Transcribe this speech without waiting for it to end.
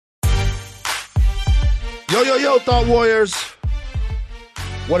Yo, Thought Warriors.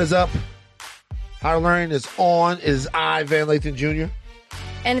 What is up? Higher Learning is on. It is I, Van Lathan Jr.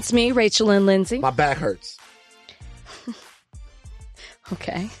 And it's me, Rachel and Lindsay. My back hurts.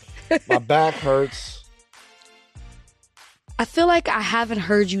 Okay. My back hurts. I feel like I haven't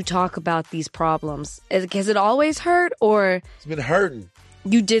heard you talk about these problems. Has it always hurt, or It's been hurting.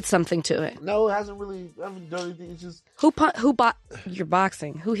 you did something to it? No, it hasn't really. I haven't done anything. It's just You're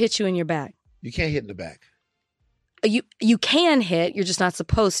boxing. Who hit you in your back? you can't hit in the back. You can hit. You're just not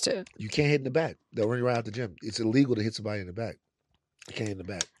supposed to. You can't hit in the back. They'll run you right out the gym. It's illegal to hit somebody in the back. You can't hit in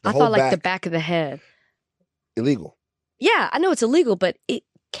the back. I thought like the back of the head. Illegal. Yeah, I know it's illegal, but it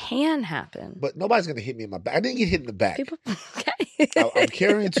can happen. But nobody's gonna hit me in my back. I didn't get hit in the back. Okay. I'm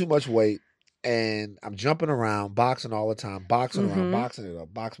carrying too much weight, and I'm jumping around, boxing all the time, around, boxing it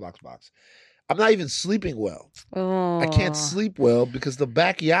up, box. I'm not even sleeping well. Oh. I can't sleep well because the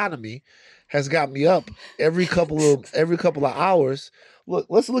bacchiotomy has got me up every couple of hours. Look,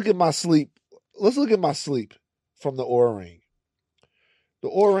 let's look at my sleep. Let's look at my sleep from the Oura Ring. The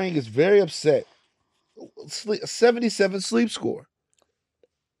Oura Ring is very upset. 77 sleep score.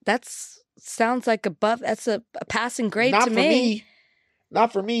 Sounds like that's a passing grade Not to for me.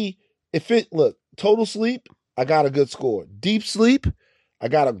 Not for me. Look, total sleep, I got a good score. Deep sleep, I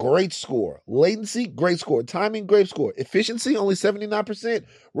got a great score. Latency, great score. Timing, great score. Efficiency, only 79%.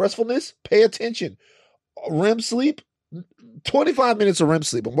 Restfulness, pay attention. REM sleep, 25 minutes of REM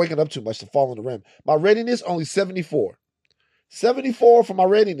sleep. I'm waking up too much to fall into REM. My readiness, only 74. 74 for my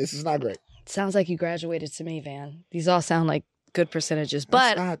readiness is not great. Sounds like you graduated to me, Van. These all sound like good percentages,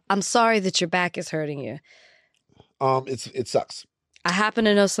 but I'm sorry that your back is hurting you. It sucks. I happen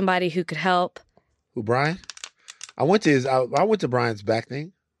to know somebody who could help. Who, Brian? I went to Brian's back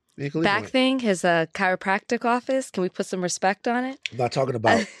thing. Back thing? His chiropractic office? Can we put some respect on it? I'm not talking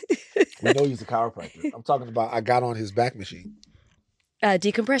about, we know he's a chiropractor. I'm talking about, I got on his back machine.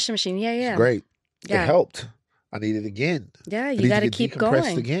 Decompression machine. Yeah. It's great. Yeah. It helped. I need it again. Yeah, you got to keep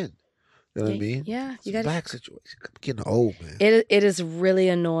going. Again. You know what I mean? Yeah. You got back situation. I'm getting old, man. It is really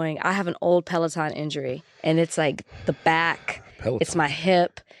annoying. I have an old Peloton injury, and it's like the back. Peloton. It's my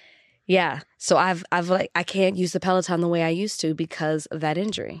hip. Yeah. So I've I can't use the Peloton the way I used to because of that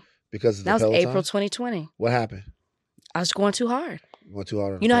injury. Because of the That was Peloton? April 2020. What happened? I was going too hard. You went too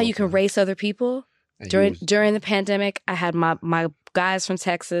hard on You know how Peloton. you can race other people? And During the pandemic, I had my guys from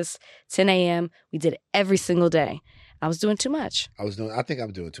Texas, 10 a.m. We did it every single day. I was doing too much. I think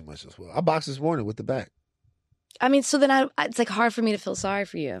I'm doing too much as well. I boxed this morning with the back. I mean, so then it's like hard for me to feel sorry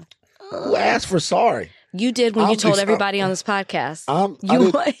for you. Who asked for sorry? You did when you told everybody on this podcast.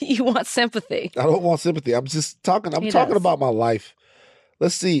 You want sympathy. I don't want sympathy. I'm just talking. I'm talking about my life.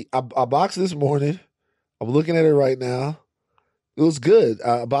 Let's see. I boxed this morning. I'm looking at it right now. It was good.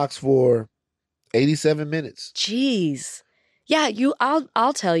 I boxed for 87 minutes. Jeez. Yeah,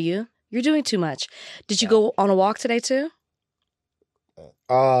 I'll tell you. You're doing too much. Did you go on a walk today too?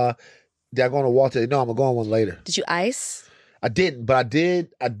 Did I go on a walk today? No, I'm gonna go on one later. Did you ice? I didn't, but I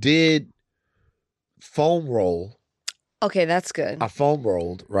did foam roll. Okay, that's good. I foam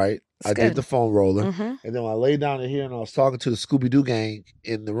rolled, right? That's did the foam roller. Mm-hmm. And then when I laid down in here and I was talking to the Scooby-Doo gang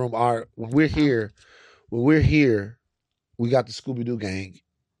in the room. When we're here, we got the Scooby-Doo gang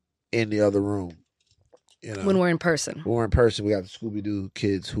in the other room. You know, when we're in person. When we're in person, we got the Scooby-Doo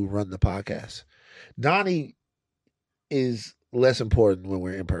kids who run the podcast. Donnie is less important when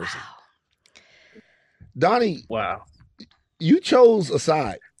we're in person. Wow. Donnie, wow, you chose a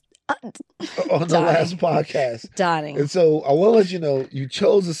side on the last podcast. Donnie. And so I want to let you know, you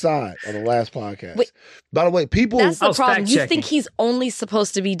chose a side on the last podcast. Wait, by the way, people... That's the problem. You think he's only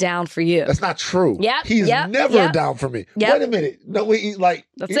supposed to be down for you. That's not true. Yep. He's never down for me. Yep. Wait a minute. No, here's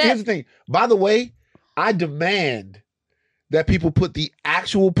the thing. By the way, I demand that people put the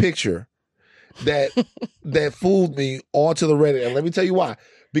actual picture that fooled me onto the Reddit. And let me tell you why.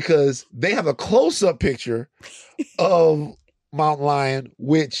 Because they have a close-up picture of Mountain Lion,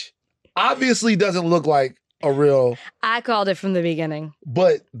 which obviously doesn't look like a real... I called it from the beginning.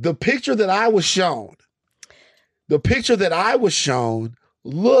 But the picture that I was shown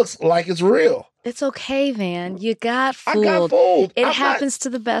looks like it's real. It's okay, Van. You got fooled. I got fooled. It happens to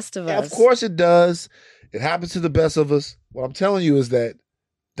the best of us. Of course it does. It happens to the best of us. What I'm telling you is that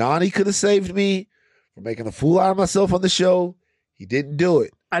Donnie could have saved me from making a fool out of myself on the show. He didn't do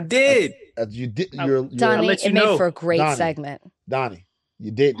it. I did. You did. Donnie, it made for a great segment. Donnie,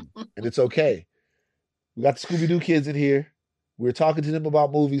 you didn't. And it's okay. We got the Scooby-Doo kids in here. We were talking to them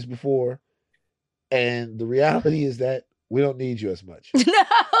about movies before. And the reality is that we don't need you as much. No,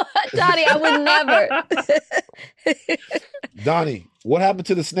 Donnie, I would never. Donnie, what happened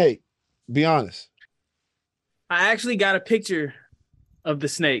to the snake? Be honest. I actually got a picture of the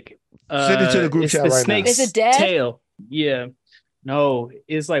snake. Send it to the group It's chat the right now. snake's Is it dead? tail. Yeah. No,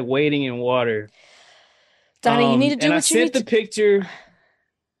 it's like wading in water. Donnie, you need to do and I what you need sent the picture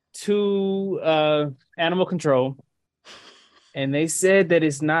to animal control, and they said that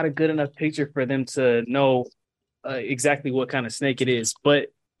it's not a good enough picture for them to know exactly what kind of snake it is.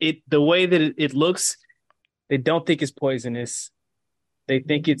 But the way that it looks, they don't think it's poisonous. They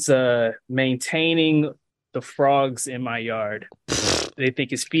think it's maintaining the frogs in my yard. They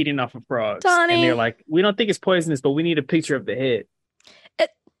think it's feeding off of frogs. Donnie. And they're like, we don't think it's poisonous, but we need a picture of the head.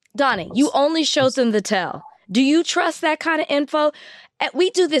 Donnie, you only showed them the tail. Do you trust that kind of info? We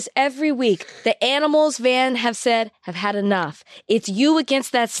do this every week. The animals van have said have had enough. It's you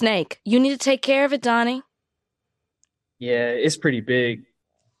against that snake. You need to take care of it, Donnie. Yeah, it's pretty big.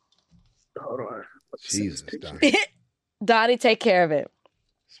 Hold on. Jesus, Donnie. Donnie, take care of it.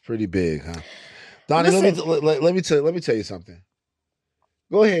 It's pretty big, huh? Donnie, Listen. let me tell you something.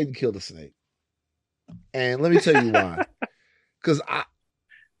 Go ahead and kill the snake. And let me tell you why. Because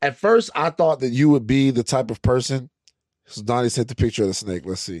at first I thought that you would be the type of person. So Donnie sent the picture of the snake.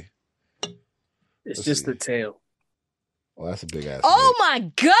 Let's see. It's just the tail. Oh, that's a big ass. Oh my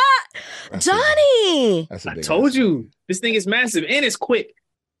God. Donnie. That's a big I told ass you. This thing is massive and it's quick.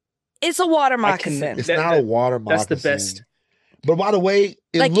 It's a water moccasin. It's not a water moccasin. That's the best. But by the way,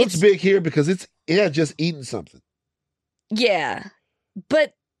 it looks big here because it had just eaten something. Yeah.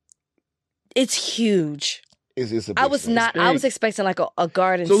 But it's huge. It's a big I was snake. not. I was expecting like a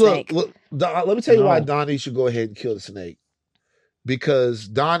garden So snake. Look, let me tell you why Donnie should go ahead and kill the snake. Because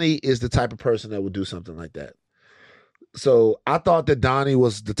Donnie is the type of person that would do something like that. So I thought that Donnie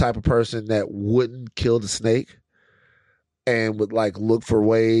was the type of person that wouldn't kill the snake and would like look for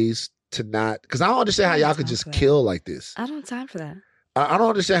ways to not. Because I don't understand how y'all could just kill like this. I don't have time for that. I don't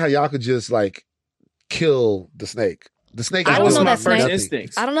understand how y'all could just like kill the snake. The snake. I don't know that first snake.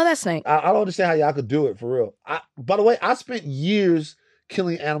 instincts. I don't know that snake. I don't understand how y'all could do it for real. By the way, I spent years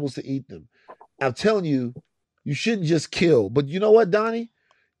killing animals to eat them. I'm telling you, you shouldn't just kill. But you know what, Donnie?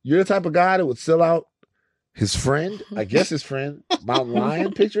 You're the type of guy that would sell out his friend, I guess his friend, mountain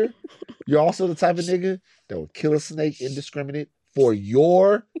lion picture. You're also the type of nigga that would kill a snake indiscriminate for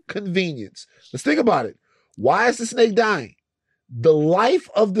your convenience. Let's think about it. Why is the snake dying? The life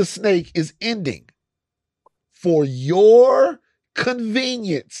of the snake is ending for your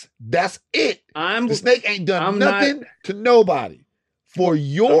convenience. That's it. The snake ain't done nothing to nobody. For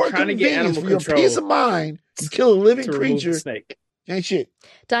your convenience, for your peace of mind, to kill a living creature. Snake. Ain't shit.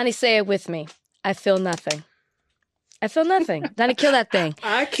 Donnie, say it with me. I feel nothing. I feel nothing. Donnie, kill that thing.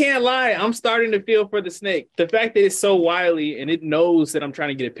 I can't lie. I'm starting to feel for the snake. The fact that it's so wily and it knows that I'm trying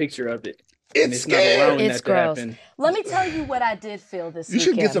to get a picture of it. It's scared. It's gross. Let me tell you what I did feel this weekend. You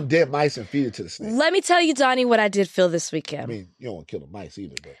should get some dead mice and feed it to the snake. Let me tell you, Donnie, what I did feel this weekend. I mean, you don't want to kill the mice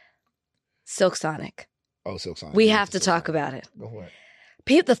either, but. Silk Sonic. Oh, Silk Sonic. We have to talk about it. Go ahead.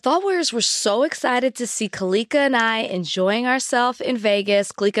 The Thought Warriors were so excited to see Kalika and I enjoying ourselves in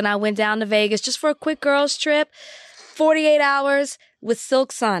Vegas. Kalika and I went down to Vegas just for a quick girls trip. 48 hours with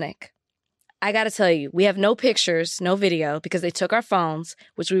Silk Sonic. I got to tell you, we have no pictures, no video, because they took our phones,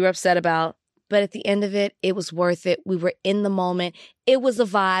 which we were upset about. But at the end of it, it was worth it. We were in the moment. It was a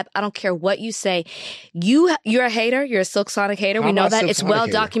vibe. I don't care what you say. You're a hater. You're a Silk Sonic hater. We know that. It's well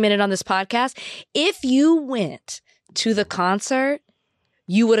documented on this podcast. If you went to the concert,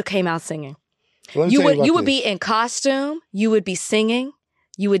 you would have came out singing. You would be in costume. You would be singing.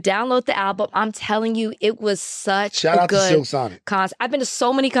 You would download the album. I'm telling you, it was such a good Silk Sonic concert. I've been to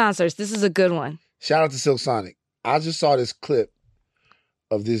so many concerts. This is a good one. Shout out to Silk Sonic. I just saw this clip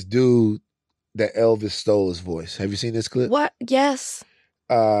of this dude that Elvis stole his voice. Have you seen this clip? What? Yes.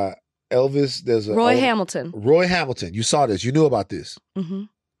 Elvis, there's a Roy Hamilton. Roy Hamilton. You saw this. You knew about this. Mm-hmm.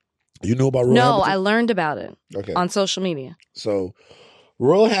 You knew about Roy Hamilton? No, I learned about it. Okay. On social media. So,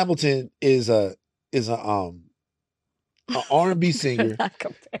 Roy Hamilton is a R&B singer,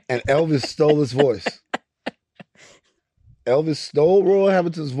 and Elvis stole his voice. Elvis stole Roy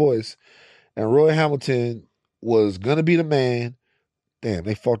Hamilton's voice, and Roy Hamilton was gonna be the man. Damn,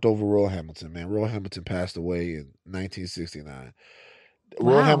 they fucked over Roy Hamilton, man. Roy Hamilton passed away in 1969.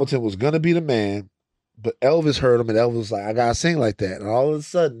 Wow. Roy Hamilton was gonna be the man, but Elvis heard him, and Elvis was like, "I gotta sing like that." And all of a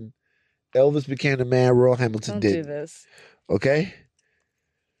sudden, Elvis became the man Roy Hamilton didn't. Don't do this. Okay.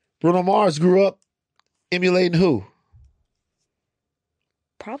 Bruno Mars grew up emulating who?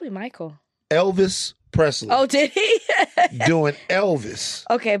 Probably Michael. Elvis Presley. Oh, did he? Doing Elvis.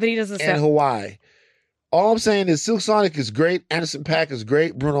 Okay, but he doesn't in Hawaii. All I'm saying is Silk Sonic is great. Anderson .Paak is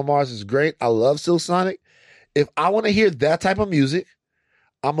great. Bruno Mars is great. I love Silk Sonic. If I want to hear that type of music,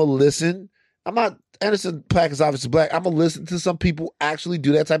 I'm going to listen I'm not. Anderson .Paak is obviously black. I'm gonna listen to some people actually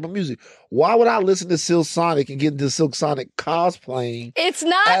do that type of music. Why would I listen to Silk Sonic and get into Silk Sonic cosplaying? It's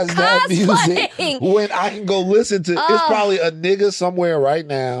not as that music cosplaying. when I can go listen to? It's probably a nigga somewhere right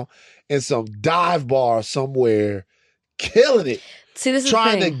now in some dive bar somewhere, killing it. See, this is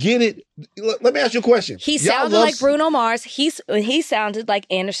trying to get it. Let me ask you a question. He sounded like Bruno Mars. He sounded like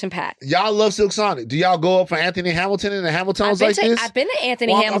Anderson .Paak. Y'all love Silk Sonic. Do y'all go up for Anthony Hamilton and the Hamiltons like this? I've been to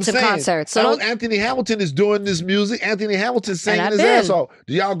Anthony Hamilton concerts. So Anthony Hamilton is doing this music. Anthony Hamilton singing his ass off.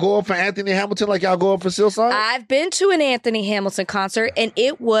 Do y'all go up for Anthony Hamilton like y'all go up for Silk Sonic? I've been to an Anthony Hamilton concert and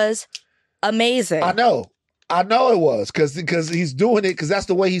it was amazing. I know it was because he's doing it because that's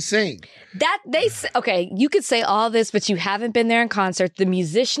the way he sings. Okay, you could say all this, but you haven't been there in concert. The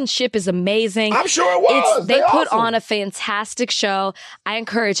musicianship is amazing. I'm sure it was. They put on a fantastic show. I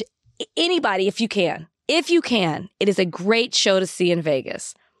encourage anybody, if you can, it is a great show to see in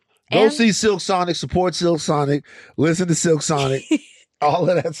Vegas. Go see Silk Sonic, support Silk Sonic, listen to Silk Sonic, all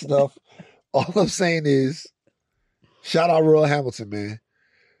of that stuff. All I'm saying is, shout out Royal Hamilton, man.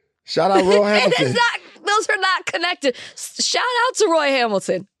 Shout out Roy Hamilton. Those are not connected. Shout out to Roy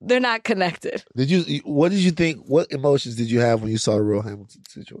Hamilton. They're not connected. What did you think? What emotions did you have when you saw the Roy Hamilton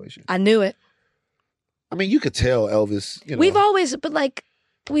situation? I knew it. I mean, you could tell Elvis. We've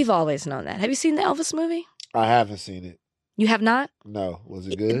always known that. Have you seen the Elvis movie? I haven't seen it. You have not? No. Was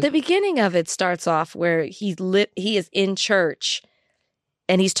it good? The beginning of it starts off where he is in church,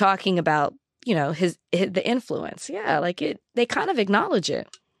 and he's talking about the influence. Yeah, like it. They kind of acknowledge it.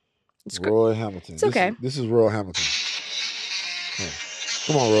 It's Roy Hamilton. It's okay. This is Roy Hamilton.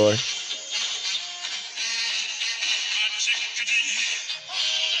 Come on, Roy.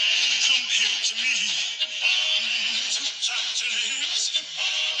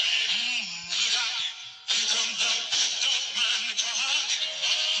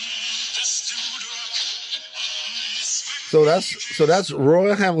 So that's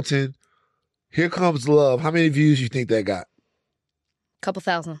Roy Hamilton. Here Comes Love. How many views you think that got? Couple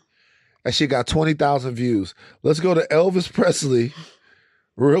thousand. That shit got 20,000 views. Let's go to Elvis Presley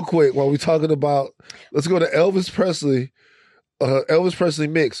real quick while we're talking about. Let's go to Elvis Presley. Elvis Presley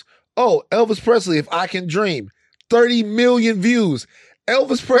mix. Oh, Elvis Presley, If I Can Dream. 30 million views.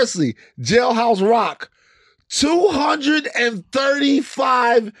 Elvis Presley, Jailhouse Rock.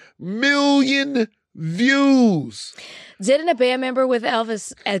 235 million views. Didn't a band member with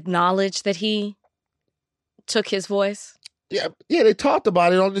Elvis acknowledge that he took his voice? Yeah, they talked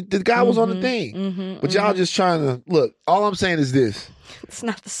about it on the guy was on the thing. But y'all just trying to look. All I'm saying is this. It's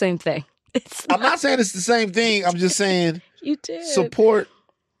not the same thing. I'm not saying it's the same thing. I'm just saying you did support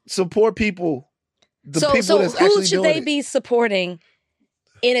people. So who should they be supporting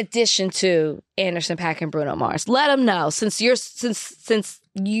in addition to Anderson .Paak and Bruno Mars? Let them know since you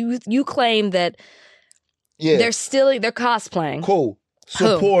claim that they're cosplaying. Cool.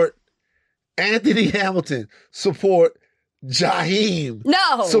 Support Anthony Hamilton. Support Jaheim.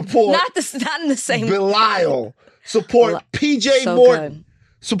 No. Support not in the same. Belial. Support PJ Morton. Good.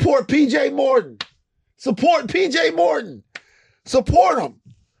 Support PJ Morton. Support PJ Morton. Support him.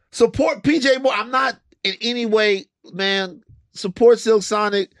 Support PJ Morton. I'm not in any way, man. Support Silk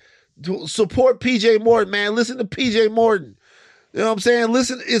Sonic. Support PJ Morton, man. Listen to PJ Morton. You know what I'm saying?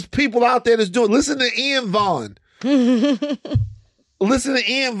 Listen, it's people out there that's doing. Listen to Ian Vaughn. Listen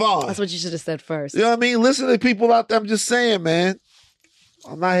to Ian Vaughn. That's what you should have said first. You know what I mean? Listen to people out there. I'm just saying, man.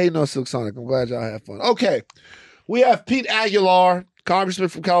 I'm not hating on Silk Sonic. I'm glad y'all have fun. Okay. We have Pete Aguilar, congressman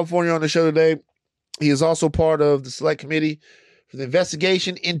from California, on the show today. He is also part of the select committee for the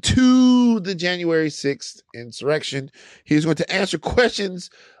investigation into the January 6th insurrection. He's going to answer questions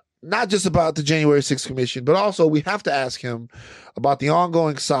not just about the January 6th commission, but also we have to ask him about the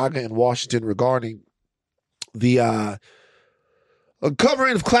ongoing saga in Washington regarding the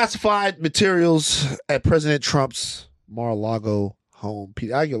uncovering of classified materials at President Trump's Mar-a-Lago home.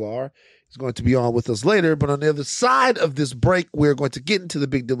 Pete Aguilar is going to be on with us later, but on the other side of this break, we're going to get into the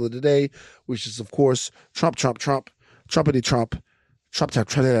big deal of the day, which is, of course, Trump, Trumpity Trump.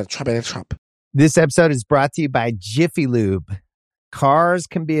 This episode is brought to you by Jiffy Lube. Cars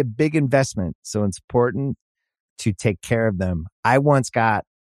can be a big investment, so it's important to take care of them. I once got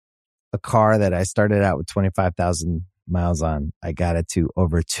a car that I started out with 25,000 miles on. I got it to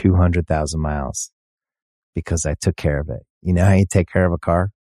over 200,000 miles because I took care of it. You know how you take care of a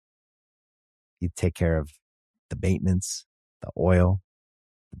car? You take care of the maintenance, the oil,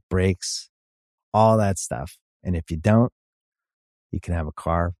 the brakes, all that stuff. And if you don't, you can have a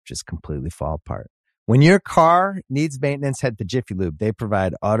car just completely fall apart. When your car needs maintenance, head to Jiffy Lube. They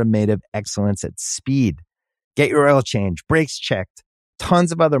provide automotive excellence at speed. Get your oil change, brakes checked,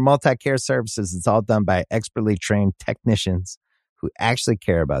 tons of other multi-care services. It's all done by expertly trained technicians who actually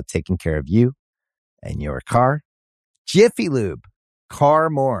care about taking care of you and your car. Jiffy Lube, car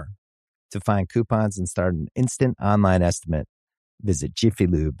more. To find coupons and start an instant online estimate, visit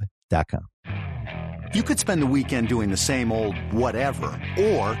jiffylube.com. You could spend the weekend doing the same old whatever,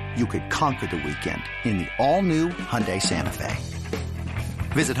 or you could conquer the weekend in the all-new Hyundai Santa Fe.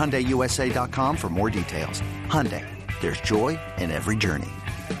 Visit HyundaiUSA.com for more details. Hyundai, there's joy in every journey.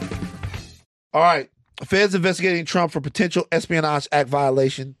 All right. Feds investigating Trump for potential Espionage Act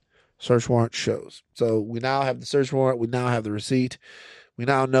violation. Search warrant shows. So we now have the search warrant. We now have the receipt. We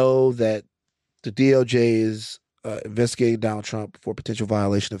now know that the DOJ is investigating Donald Trump for potential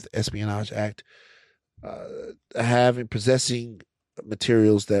violation of the Espionage Act, possessing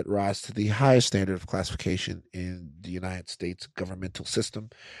materials that rise to the highest standard of classification in the United States governmental system.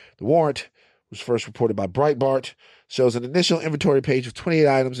 The warrant was first reported by Breitbart, shows an initial inventory page of 28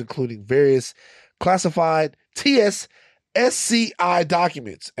 items, including various classified TS-SCI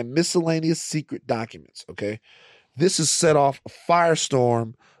documents and miscellaneous secret documents. Okay. This has set off a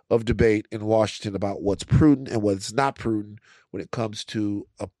firestorm of debate in Washington about what's prudent and what's not prudent when it comes to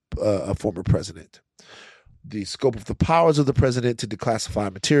a former president. The scope of the powers of the president to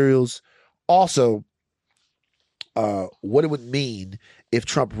declassify materials. Also, what it would mean if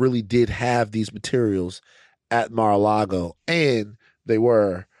Trump really did have these materials at Mar-a-Lago and they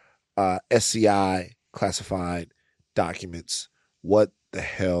were SCI classified documents. What the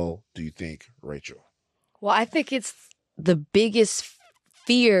hell do you think, Rachel? Well, I think it's the biggest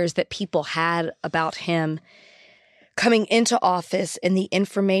fears that people had about him coming into office and the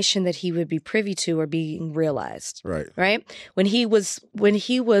information that he would be privy to are being realized. Right. Right? When he was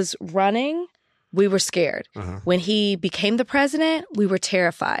running, we were scared. When he became the president, we were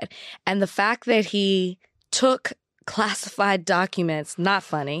terrified. And the fact that he took classified documents, not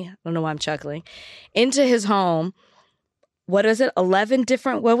funny, I don't know why I'm chuckling, into his home. What is it? 11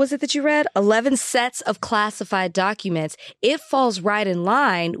 different, what was it that you read? 11 sets of classified documents. It falls right in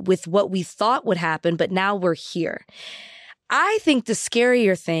line with what we thought would happen, but now we're here. I think the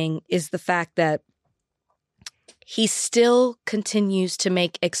scarier thing is the fact that he still continues to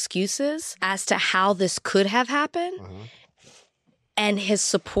make excuses as to how this could have happened. And his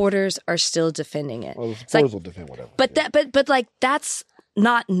supporters are still defending it. Well, the supporters will defend whatever. But like that's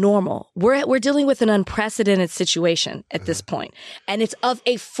not normal. We're dealing with an unprecedented situation at this point, and it's of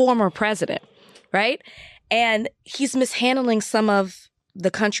a former president, right? And he's mishandling some of the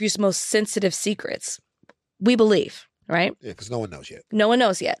country's most sensitive secrets. We believe, right? Yeah, because no one knows yet. No one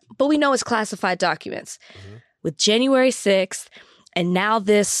knows yet, but we know it's classified documents. With January 6th, and now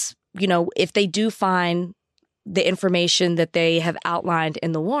this, if they do find the information that they have outlined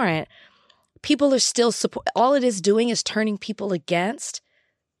in the warrant, people are still all it is doing is turning people against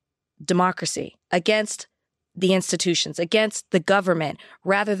democracy, against the institutions, against the government,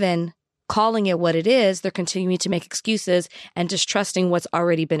 rather than calling it what it is. They're continuing to make excuses and distrusting what's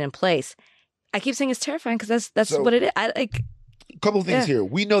already been in place. I keep saying it's terrifying because that's what it is. A couple of things here.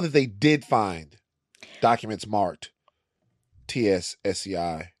 We know that they did find documents marked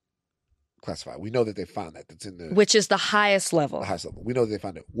TS-SCI classified. We know that they found that. That's in the... Which is the highest level. The highest level. We know that they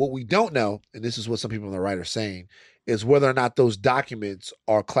found it. What we don't know, and this is what some people on the right are saying, is whether or not those documents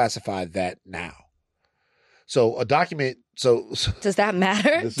are classified that now. So a document... So does that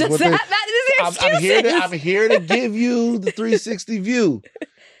matter? Does that matter? I'm here to give you the 360 view.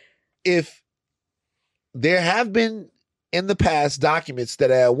 If there have been in the past documents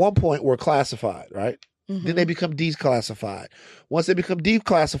that at one point were classified, right? Then they become declassified. Once they become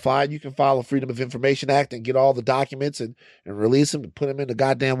declassified, you can file a Freedom of Information Act and get all the documents and release them and put them in the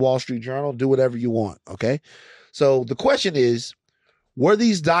goddamn Wall Street Journal, do whatever you want, okay? So the question is, were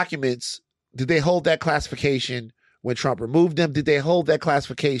these documents, did they hold that classification when Trump removed them? Did they hold that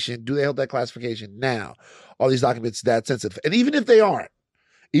classification? Do they hold that classification now? Are these documents that sensitive? And even if they aren't,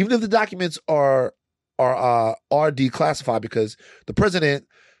 even if the documents are declassified, because the president,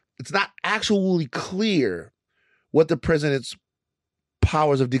 it's not actually clear what the president's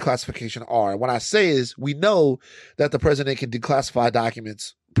powers of declassification are. And what I say is, we know that the president can declassify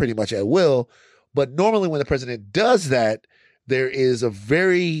documents pretty much at will, but normally when the president does that, there is a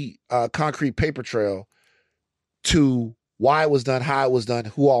very concrete paper trail to why it was done, how it was done,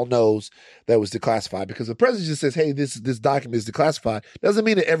 who all knows that it was declassified. Because the president just says, hey, this document is declassified, doesn't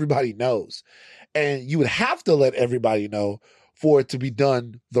mean that everybody knows. And you would have to let everybody know for it to be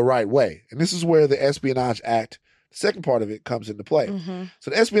done the right way. And this is where the Espionage Act, the second part of it, comes into play.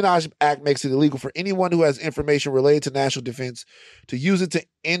 So the Espionage Act makes it illegal for anyone who has information related to national defense to use it to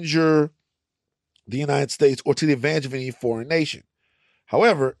injure the United States or to the advantage of any foreign nation.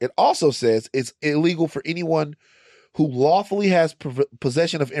 However, it also says it's illegal for anyone who lawfully has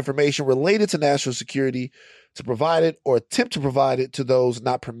possession of information related to national security to provide it or attempt to provide it to those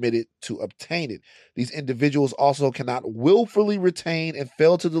not permitted to obtain it. These individuals also cannot willfully retain and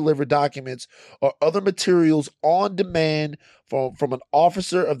fail to deliver documents or other materials on demand from an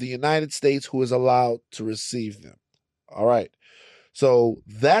officer of the United States who is allowed to receive them. All right. So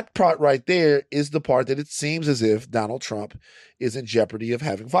that part right there is the part that it seems as if Donald Trump is in jeopardy of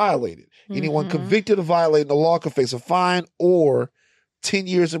having violated. Anyone convicted of violating the law could face a fine or 10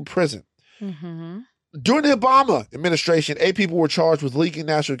 years in prison. During the Obama administration, 8 people were charged with leaking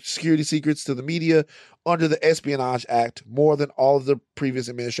national security secrets to the media under the Espionage Act, more than all of the previous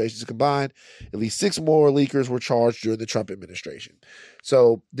administrations combined. At least 6 more leakers were charged during the Trump administration.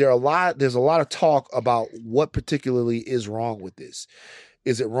 So there's a lot of talk about what particularly is wrong with this.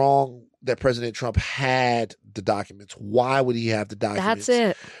 Is it wrong that President Trump had the documents? Why would he have the documents? That's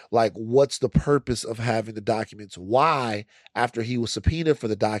it. Like, what's the purpose of having the documents? Why, after he was subpoenaed for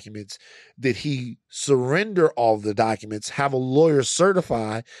the documents, did he surrender all of the documents, have a lawyer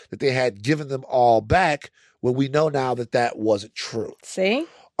certify that they had given them all back when we know now that that wasn't true? See?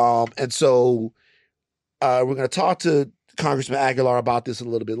 And so we're going to talk to Congressman Aguilar about this a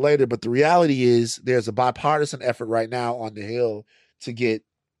little bit later, but the reality is there's a bipartisan effort right now on the Hill to get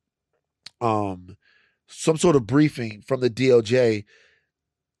some sort of briefing from the DOJ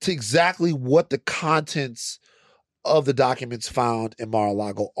to exactly what the contents of the documents found in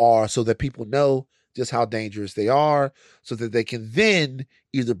Mar-a-Lago are, so that people know just how dangerous they are, so that they can then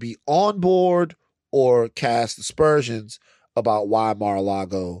either be on board or cast aspersions about why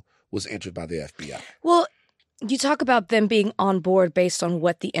Mar-a-Lago was entered by the FBI. Well, you talk about them being on board based on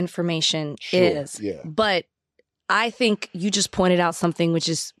what the information is. Yeah. But I think you just pointed out something which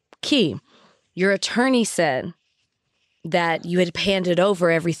is key. Your attorney said that you had handed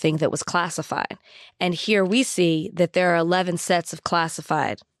over everything that was classified. And here we see that there are 11 sets of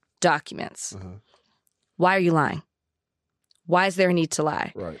classified documents. Why are you lying? Why is there a need to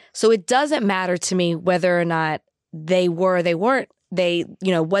lie? Right. So it doesn't matter to me whether or not they were or they weren't.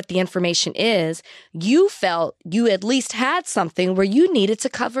 What the information is. You felt you at least had something where you needed to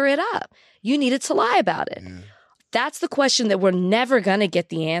cover it up. You needed to lie about it. Yeah. That's the question that we're never going to get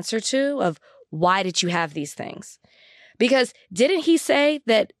the answer to, of why did you have these things? Because didn't he say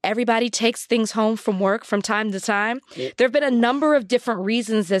that everybody takes things home from work from time to time? Yeah. There have been a number of different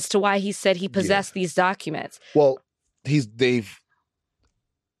reasons as to why he said he possessed these documents. Well,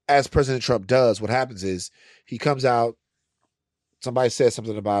 as President Trump does, what happens is he comes out, somebody says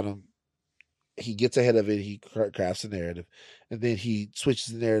something about him, he gets ahead of it, he crafts a narrative, and then he switches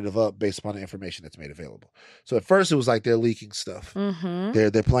the narrative up based upon the information that's made available. So at first it was like they're leaking stuff.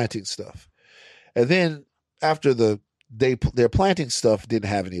 They're planting stuff. And then after their planting stuff didn't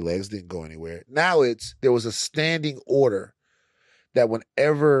have any legs, didn't go anywhere. Now there was a standing order that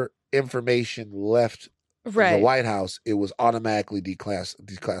whenever information left the White House, it was automatically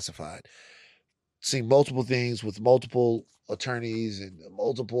declassified. Seeing multiple things with multiple attorneys and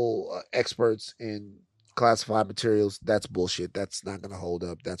multiple experts in classified materials, that's bullshit. That's not going to hold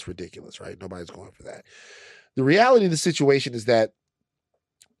up. That's ridiculous, right? Nobody's going for that. The reality of the situation is that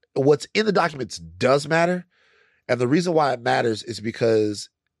what's in the documents does matter. And the reason why it matters is because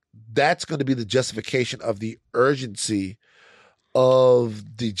that's going to be the justification of the urgency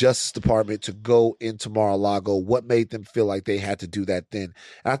of the Justice Department to go into Mar-a-Lago. What made them feel like they had to do that then?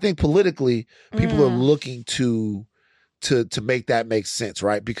 And I think politically, people are looking to make that make sense,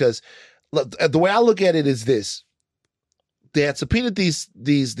 right? Because look, the way I look at it is this: they had subpoenaed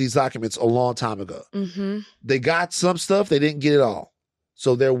these documents a long time ago. They got some stuff, they didn't get it all.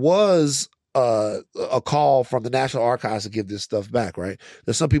 So there was a call from the National Archives to give this stuff back, right?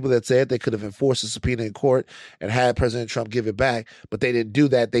 There's some people that said they could have enforced a subpoena in court and had President Trump give it back, but they didn't do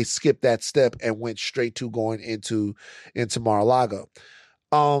that. They skipped that step and went straight to going into Mar-a-Lago.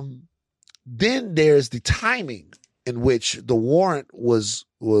 Then there's the timing in which the warrant was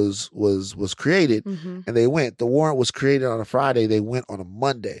created, and they went. The warrant was created on a Friday. They went on a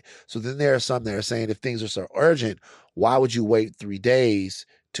Monday. So then there are some that are saying, if things are so urgent, why would you wait 3 days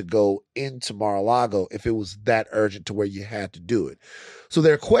to go into Mar-a-Lago if it was that urgent to where you had to do it? So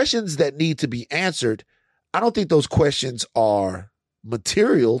there are questions that need to be answered. I don't think those questions are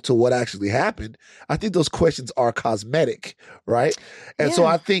material to what actually happened. I think those questions are cosmetic, right? And so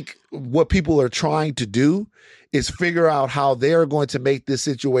I think what people are trying to do is figure out how they're going to make this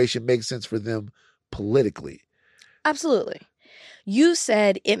situation make sense for them politically. Absolutely. You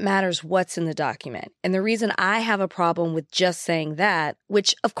said it matters what's in the document. And the reason I have a problem with just saying that,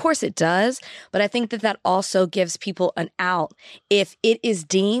 which of course it does, but I think that that also gives people an out. If it is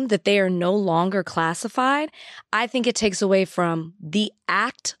deemed that they are no longer classified, I think it takes away from the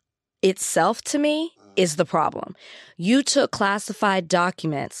act itself, to me, is the problem. You took classified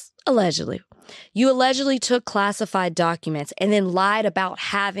documents, allegedly. You allegedly took classified documents and then lied about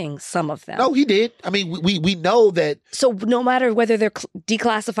having some of them. No, he did. I mean, we know that. So no matter whether they're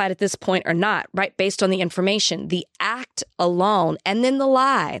declassified at this point or not, right, based on the information, the act alone, and then the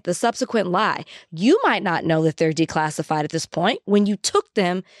lie, the subsequent lie, you might not know that they're declassified at this point when you took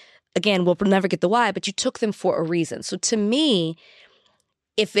them. Again, we'll never get the why, but you took them for a reason. So to me,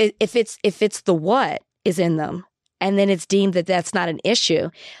 if it's the what is in them, and then it's deemed that that's not an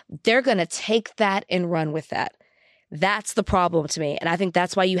issue, they're going to take that and run with that. That's the problem to me. And I think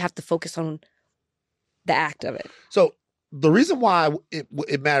that's why you have to focus on the act of it. So the reason why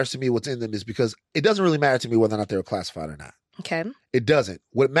it matters to me what's in them is because it doesn't really matter to me whether or not they're classified or not. Okay. It doesn't.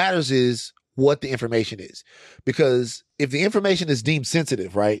 What matters is what the information is. Because if the information is deemed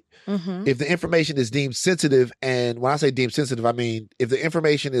sensitive, right? Mm-hmm. If the information is deemed sensitive, and when I say deemed sensitive, I mean if the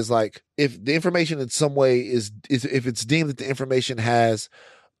information is like, if the information in some way is if it's deemed that the information has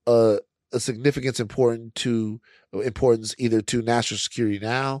a significance importance either to national security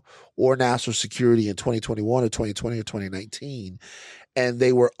now or national security in 2021 or 2020 or 2019, and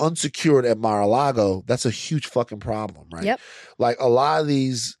they were unsecured at Mar-a-Lago, that's a huge fucking problem, right? Yep. Like a lot of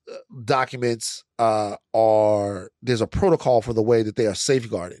these documents there's a protocol for the way that they are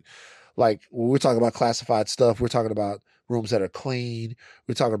safeguarded. Like when we're talking about classified stuff, we're talking about rooms that are clean.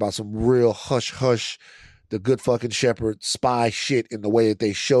 We're talking about some real hush, the good fucking shepherd spy shit in the way that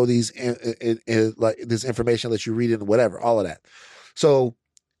they show these, like this information that you read in whatever, all of that. So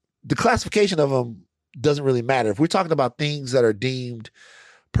the classification of them doesn't really matter. If we're talking about things that are deemed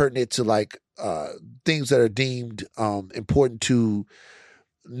pertinent to like things that are deemed important to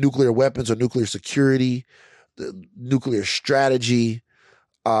nuclear weapons or nuclear security, the nuclear strategy,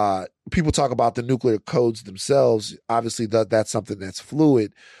 people talk about the nuclear codes themselves. Obviously that's something that's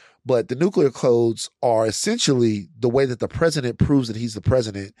fluid, but the nuclear codes are essentially the way that the president proves that he's the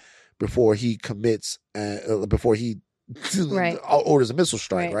president before he commits, before he Right. orders a missile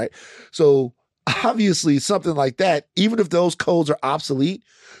strike, right? So obviously something like that, even if those codes are obsolete,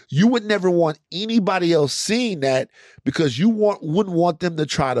 you would never want anybody else seeing that because you wouldn't want them to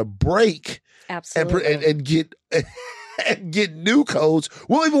try to break Absolutely. and get and get new codes.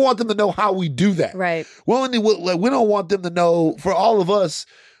 We don't even want them to know how we do that. Right. We don't want them to know, for all of us,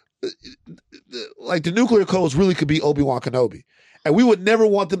 like the nuclear codes really could be Obi-Wan Kenobi. And we would never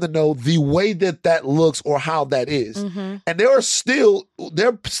want them to know the way that looks or how that is. Mm-hmm. And there are still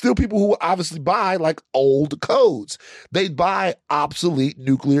people who obviously buy like old codes. They buy obsolete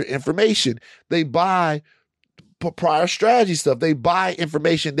nuclear information. They buy prior strategy stuff. They buy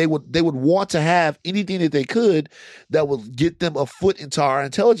information. They would want to have anything that they could that would get them a foot into our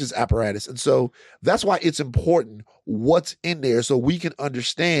intelligence apparatus. And so that's why it's important what's in there so we can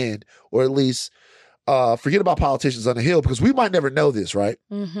understand, or at least forget about politicians on the Hill, because we might never know this, right?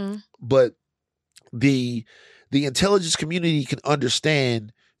 Mm-hmm. But the intelligence community can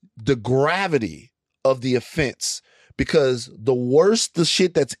understand the gravity of the offense, because the worse the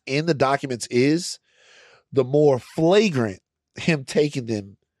shit that's in the documents is, the more flagrant him taking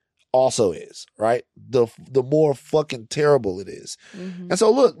them also is, right? The more fucking terrible it is. Mm-hmm. And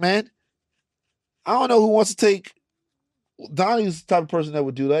so look, man, I don't know who wants to take. Donnie's the type of person that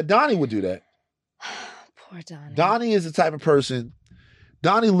would do that. Donnie would do that. Poor Donnie. Donnie is the type of person.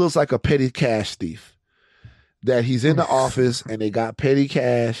 Donnie looks like a petty cash thief. That he's in the office and they got petty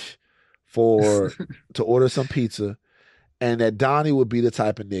cash to order some pizza, and that Donnie would be the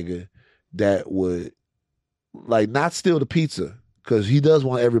type of nigga that would like not steal the pizza, because he does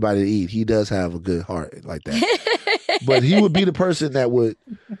want everybody to eat. He does have a good heart like that. But he would be the person that would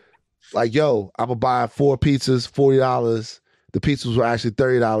like, yo, I'm gonna buy 4 pizzas, $40. The pizzas were actually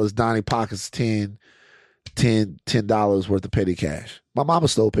 $30. Donnie pockets $10 worth of petty cash. My mama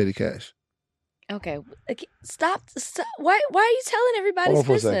stole petty cash. Okay, stop. Why are you telling everybody's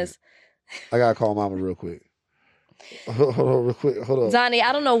business? I gotta call mama real quick. Hold on real quick. Hold on. Donnie,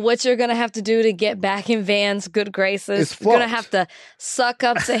 I don't know what you're going to have to do to get back in Van's good graces. You're going to have to suck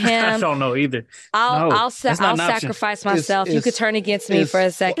up to him. I don't know either. I'll sacrifice myself. You could turn against me for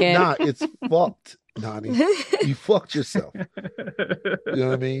a second. Nah, it's fucked, Donnie. You fucked yourself. You know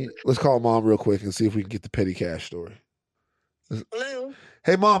what I mean? Let's call mom real quick and see if we can get the petty cash story. Hello.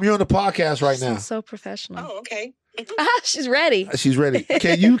 Hey, mom, you're on the podcast right now. So professional. Oh, okay. She's ready. She's ready.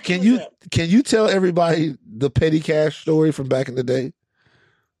 Can you tell everybody the petty cash story from back in the day?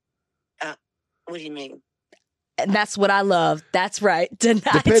 What do you mean? And that's what I love. That's right. The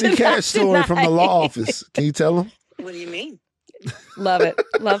petty cash story from the law office. Can you tell them? What do you mean? Love it.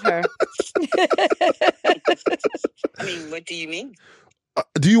 Love her. I mean, what do you mean?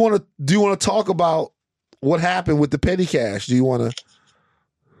 Do you want to talk about what happened with the petty cash? Do you want to?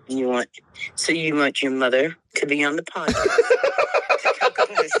 You want your mother to be on the podcast to talk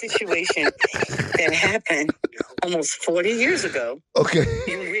about a situation that happened almost 40 years ago. Okay.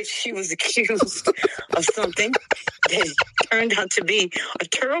 In which she was accused of something that turned out to be a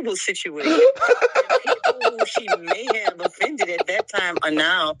terrible situation. People who she may have offended at that time are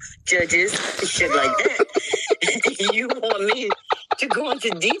now judges and shit like that. You want me to go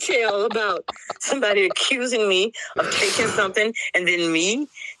into detail about somebody accusing me of taking something and then me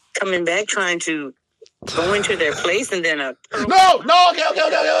coming back trying to go into their place and then okay.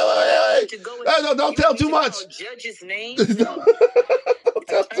 Don't tell too much. Judges' names. Don't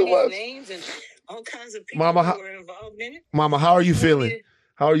tell too much. Names and all kinds of people who were involved in it. Mama, how are you feeling?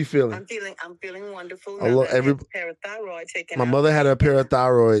 How are you feeling? I'm feeling wonderful. I love parathyroid taken My out. mother had her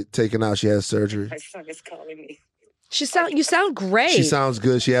parathyroid taken out. She had surgery. My son is calling me. You sound great. She sounds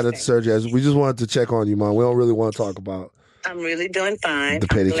good. She had a surgery. We just wanted to check on you, Mom. We don't really want to talk about. I'm really doing fine. The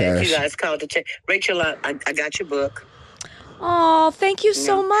petty I'm glad cash. you guys called to check. Rachel, I got your book. Oh, thank you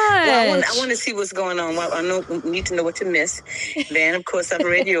so much. Well, I want to see what's going on. Well, I need to know what to miss. Then, of course, I've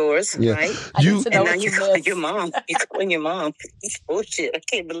read yours, right? And now you're calling your mom. You're calling your mom. It's bullshit. I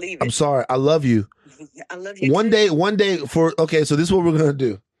can't believe it. I'm sorry. I love you. I love you One too. day okay, so this is what we're going to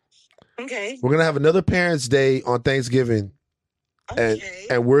do. Okay. We're going to have another Parents' Day on Thanksgiving. Okay.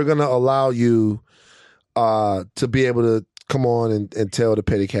 And we're going to allow you to be able to come on and tell the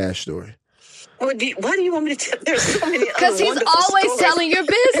petty cash story. Why do you want me to tell? There's so many because he's always telling your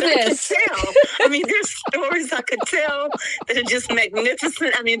business. I mean, there's stories I could tell that are just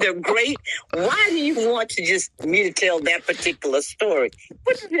magnificent. I mean, they're great. Why do you want me to tell that particular story?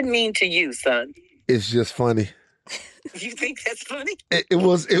 What does it mean to you, son? It's just funny. You think that's funny?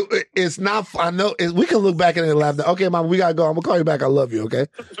 It's not. I know. We can look back at it and laugh. Okay, Mom, we gotta go. I'm gonna call you back. I love you. Okay.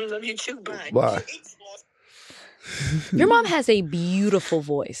 I love you too. Bye. Bye. Your mom has a beautiful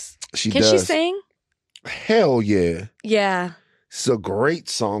voice. Can she sing? Hell yeah. Yeah. She's a great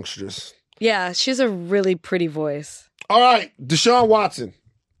songstress. Yeah, she's a really pretty voice. All right, Deshaun Watson.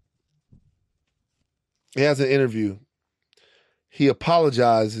 He has an interview. He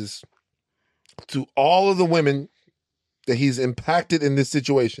apologizes to all of the women that he's impacted in this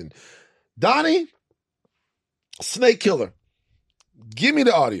situation. Donnie, snake killer. Give me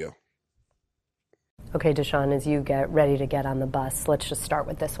the audio. Okay, Deshaun, as you get ready to get on the bus, let's just start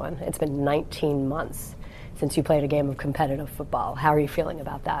with this one. It's been 19 months since you played a game of competitive football. How are you feeling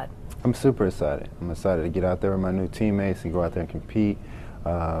about that? I'm super excited. I'm excited to get out there with my new teammates and go out there and compete.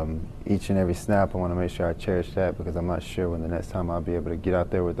 Each and every snap, I want to make sure I cherish that because I'm not sure when the next time I'll be able to get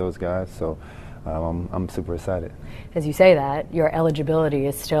out there with those guys. So I'm super excited. As you say that, your eligibility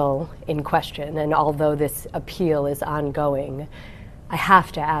is still in question, and although this appeal is ongoing, I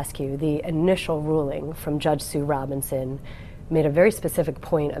have to ask you, the initial ruling from Judge Sue Robinson made a very specific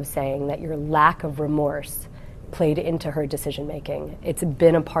point of saying that your lack of remorse played into her decision-making. It's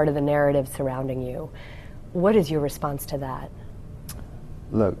been a part of the narrative surrounding you. What is your response to that?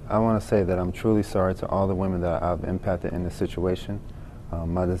 Look, I want to say that I'm truly sorry to all the women that I've impacted in this situation.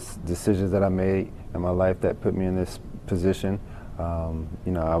 My decisions that I made in my life that put me in this position,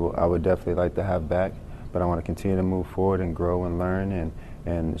 I would definitely like to have back. But I want to continue to move forward and grow and learn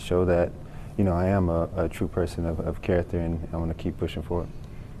and show that, I am a true person of character, and I want to keep pushing forward.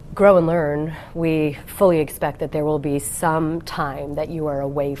 Grow and learn. We fully expect that there will be some time that you are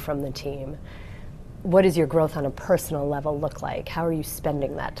away from the team. What does your growth on a personal level look like? How are you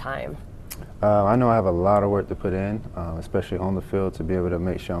spending that time? I know I have a lot of work to put in, especially on the field, to be able to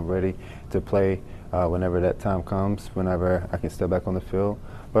make sure I'm ready to play whenever that time comes, whenever I can step back on the field.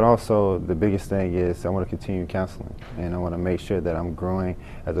 But also, the biggest thing is I want to continue counseling, and I want to make sure that I'm growing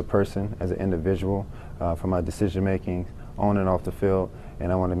as a person, as an individual, for my decision-making on and off the field, and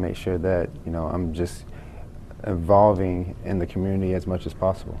I want to make sure that, I'm just evolving in the community as much as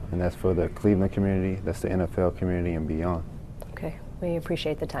possible, and that's for the Cleveland community, that's the NFL community, and beyond. Okay, we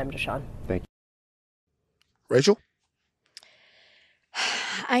appreciate the time, Deshaun. Thank you. Rachel?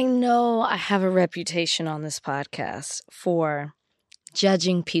 I know I have a reputation on this podcast for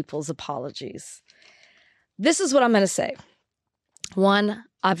judging people's apologies. This is what I'm going to say. One,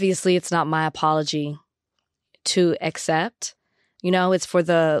 obviously it's not my apology to accept. You know, it's for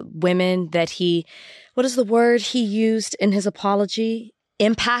the women that what is the word he used in his apology?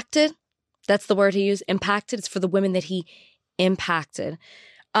 Impacted. That's the word he used. Impacted. It's for the women that he impacted.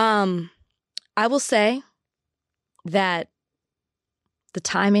 I will say that the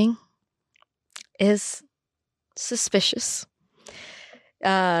timing is suspicious.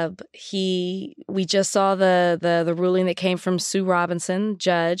 We just saw the ruling that came from Sue Robinson,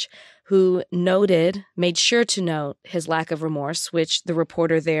 judge, who made sure to note his lack of remorse, which the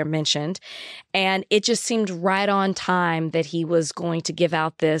reporter there mentioned. And it just seemed right on time that he was going to give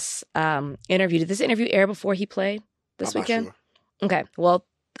out this interview. Did this interview air before he played this weekend? Sure. Okay. Well,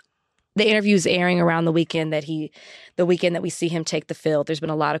 the interview is airing around the weekend that we see him take the field. There's been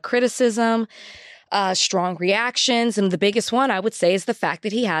a lot of criticism, strong reactions. And the biggest one, I would say, is the fact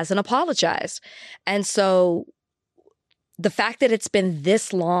that he hasn't apologized. And so the fact that it's been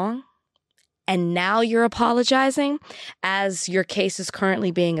this long and now you're apologizing as your case is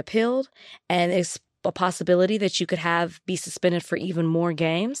currently being appealed and it's a possibility that you could be suspended for even more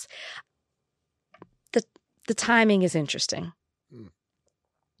games. The timing is interesting.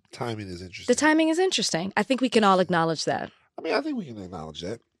 Timing is interesting. The timing is interesting. I think we can all acknowledge that. I mean, I think we can acknowledge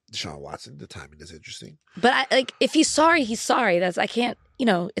that. Deshaun Watson, the timing is interesting. But if he's sorry, he's sorry. I can't,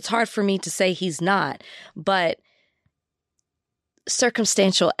 it's hard for me to say he's not. But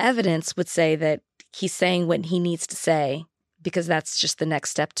circumstantial evidence would say that he's saying what he needs to say because that's just the next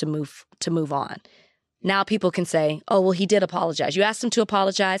step to move on. Now people can say, oh, well, he did apologize. You asked him to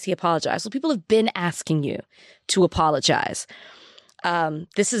apologize. He apologized. Well, people have been asking you to apologize.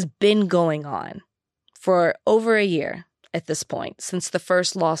 This has been going on for over a year at this point, since the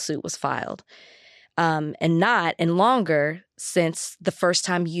first lawsuit was filed, and longer since the first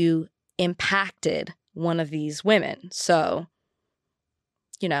time you impacted one of these women. So,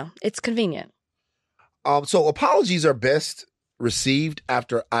 it's convenient. So apologies are best received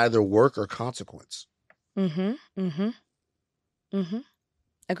after either work or consequence.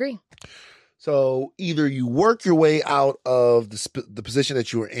 Agree. So either you work your way out of the position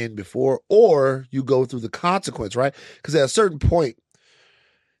that you were in before, or you go through the consequence, right? Because at a certain point,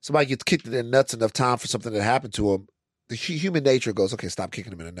 somebody gets kicked in the nuts enough time for something that happened to them. The human nature goes, okay, stop kicking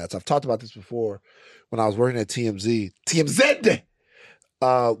them in the nuts. I've talked about this before when I was working at TMZ.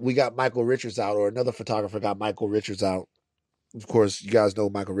 We got Michael Richards out, or another photographer got Michael Richards out. Of course, you guys know who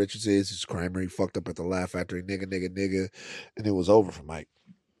Michael Richards is. He's a crimer. He fucked up at the Laugh Factory, nigga, and it was over for Mike.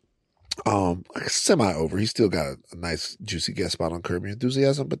 Semi over. He still got a nice juicy guest spot on Curb Your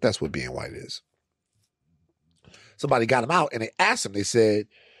Enthusiasm, but that's what being white is. Somebody got him out and they asked him, they said,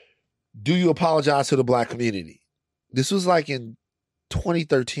 do you apologize to the black community? This was like in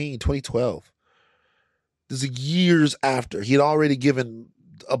 2013, 2012. This is years after. He had already given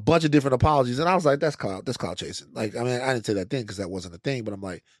a bunch of different apologies. And I was like, that's cloud chasing. Like, I mean, I didn't say that thing because that wasn't a thing, but I'm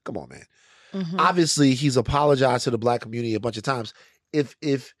like, come on, man. Mm-hmm. Obviously, he's apologized to the black community a bunch of times. If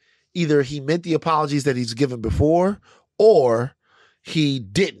either he meant the apologies that he's given before or he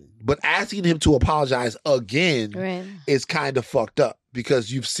didn't. But asking him to apologize again is kind of fucked up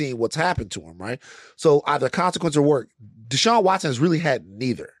because you've seen what's happened to him, right? So either consequence or work. Deshaun Watson has really had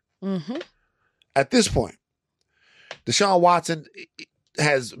neither. Mm-hmm. At this point, Deshaun Watson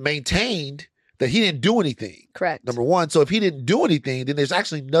has maintained that he didn't do anything. Correct. Number one. So if he didn't do anything, then there's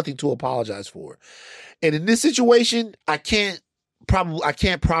actually nothing to apologize for. And in this situation, I can't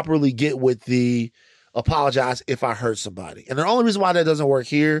properly get with the apologize if I hurt somebody. And the only reason why that doesn't work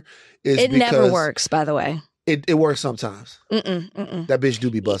here is it because never works, by the way. It works sometimes. That bitch do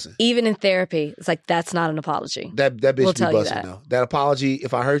be busting. Even in therapy, it's like, that's not an apology. That bitch be busting though. That apology,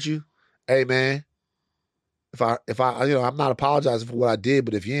 if I hurt you, hey man, if I I'm not apologizing for what I did,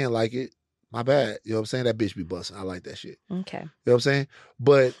 but if you ain't like it, my bad. You know what I'm saying? That bitch be busting. I like that shit. Okay. You know what I'm saying?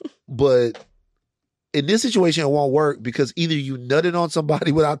 But in this situation, it won't work because either you nutted on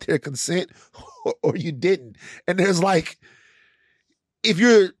somebody without their consent or you didn't. And there's like, if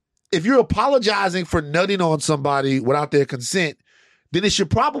you're apologizing for nutting on somebody without their consent, then it should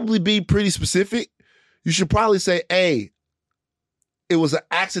probably be pretty specific. You should probably say, hey, it was an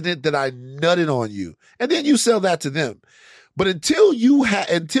accident that I nutted on you. And then you sell that to them. But until you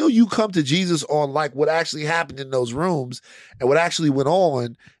come to Jesus on like what actually happened in those rooms and what actually went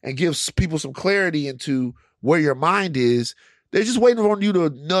on and gives people some clarity into where your mind is, they're just waiting on you to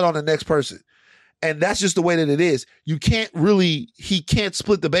nut on the next person. And that's just the way that it is. He can't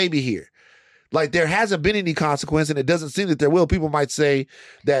split the baby here. Like, there hasn't been any consequence, and it doesn't seem that there will. People might say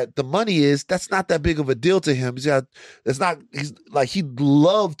that the money that's not that big of a deal to him. He'd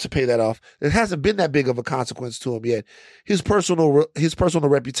love to pay that off. It hasn't been that big of a consequence to him yet. His personal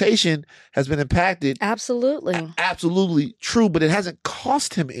reputation has been impacted. Absolutely. Absolutely true, but it hasn't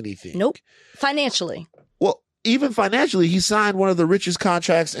cost him anything. Nope. Financially. Well, even financially, he signed one of the richest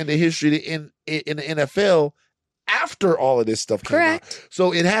contracts in the history in the NFL after all of this stuff came out.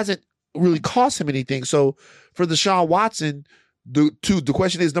 So it hasn't really cost him anything. So for Deshaun Watson, the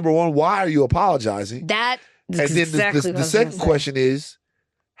question is, number one, why are you apologizing? That's and exactly then the second question is,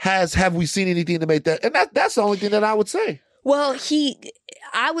 have we seen anything to make that? And that's the only thing that I would say. Well, she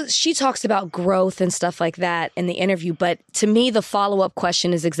talks about growth and stuff like that in the interview, but to me, the follow-up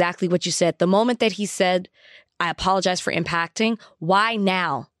question is exactly what you said. The moment that he said, I apologize for impacting, why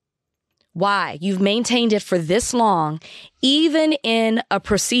now? Why? You've maintained it for this long, even in a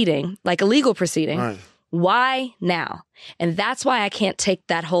proceeding, like a legal proceeding. Right. Why now? And that's why I can't take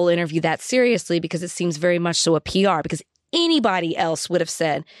that whole interview that seriously, because it seems very much so a PR, because anybody else would have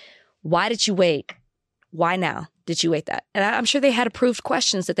said, why did you wait? Why now did you wait that? And I'm sure they had approved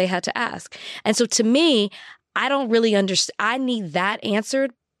questions that they had to ask. And so to me, I don't really understand. I need that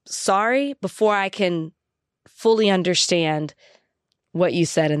answered, before I can fully understand what you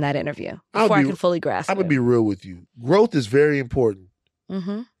said in that interview, before I can fully grasp it. I'm going to be real with you. Growth is very important.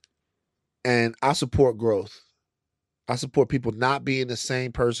 Mm-hmm. And I support growth. I support people not being the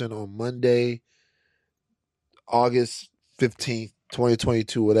same person on Monday, August 15th,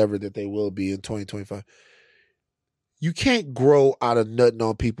 2022, whatever that they will be in 2025. You can't grow out of nutting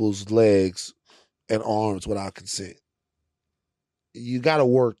on people's legs and arms without consent. You got to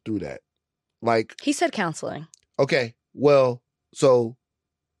work through that. Like, he said counseling. Okay, well, so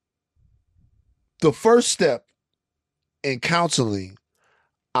the first step in counseling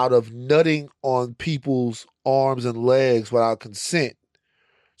out of nutting on people's arms and legs without consent.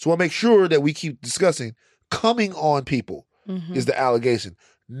 So I make sure that we keep discussing coming on people is the allegation.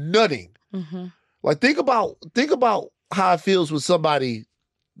 Nutting. Mm-hmm. Like, think about how it feels with somebody,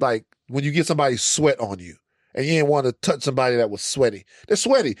 like when you get somebody sweat on you and you didn't want to touch somebody that was sweaty. They're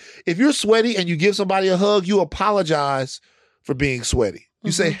sweaty. If you're sweaty and you give somebody a hug, you apologize for being sweaty.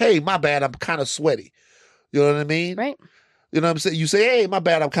 You say, hey, my bad, I'm kind of sweaty. You know what I mean? Right. You know what I'm saying? You say, hey, my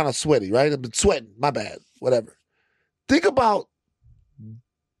bad, I'm kind of sweaty, right? I've been sweating, my bad, whatever. Think about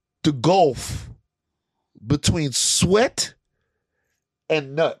the gulf between sweat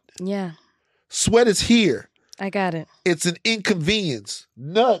and nut. Yeah. Sweat is here. I got it. It's an inconvenience.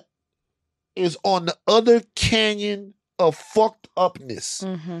 Nut is on the other canyon of fucked upness.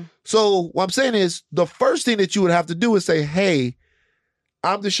 Mm-hmm. So what I'm saying is, the first thing that you would have to do is say, hey,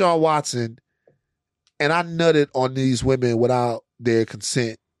 I'm Deshaun Watson, and I nutted on these women without their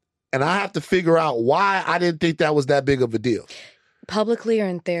consent. And I have to figure out why I didn't think that was that big of a deal. Publicly or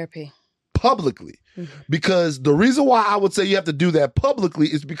in therapy? Publicly. Mm-hmm. Because the reason why I would say you have to do that publicly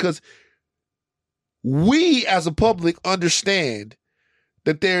is because we as a public understand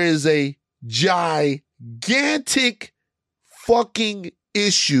that there is a gigantic fucking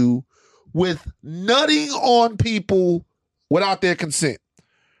issue with nutting on people without their consent.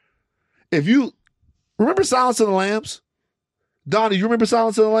 If you remember Silence of the Lambs? Donnie, you remember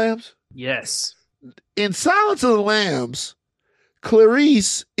Silence of the Lambs? Yes. In Silence of the Lambs,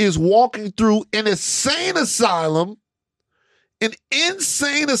 Clarice is walking through an insane asylum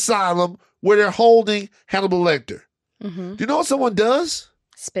where they're holding Hannibal Lecter. Mm-hmm. Do you know what someone does?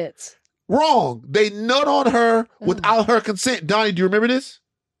 Spits. Wrong. They nut on her without her consent. Donnie, do you remember this?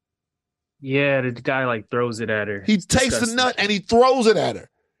 Yeah, the guy like throws it at her. He takes the nut and he throws it at her.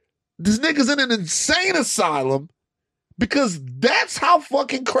 This nigga's in an insane asylum because that's how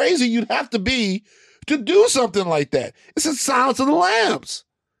fucking crazy you'd have to be to do something like that. It's in Silence of the Lambs.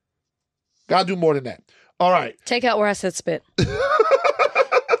 Gotta do more than that. All right. Take out where I said spit.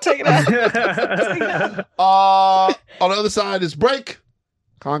 Take it out. On the other side of this break,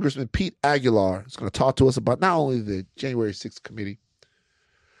 Congressman Pete Aguilar is going to talk to us about not only the January 6th committee,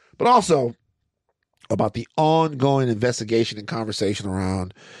 but also about the ongoing investigation and conversation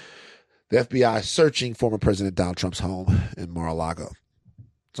around the FBI searching former President Donald Trump's home in Mar-a-Lago.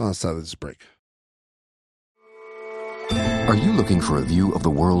 It's on the side of this break. Are you looking for a view of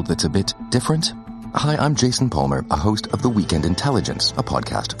the world that's a bit different? Hi, I'm Jason Palmer, a host of The Weekend Intelligence, a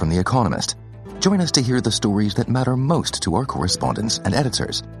podcast from The Economist. Join us to hear the stories that matter most to our correspondents and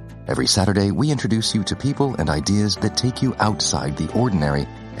editors. Every Saturday, we introduce you to people and ideas that take you outside the ordinary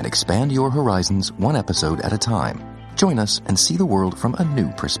and expand your horizons one episode at a time. Join us and see the world from a new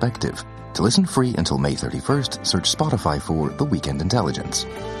perspective. To listen free until May 31st, search Spotify for The Weekend Intelligence.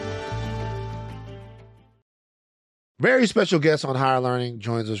 Very special guest on Higher Learning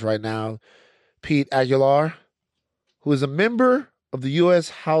joins us right now, Pete Aguilar, who is a member of the U.S.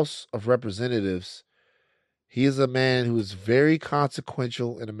 House of Representatives. He is a man who is very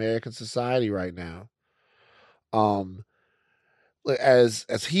consequential in American society right now.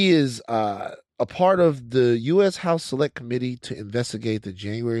 As he is a part of the U.S. House Select Committee to investigate the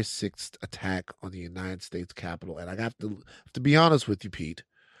January 6th attack on the United States Capitol. And I have to be honest with you, Pete.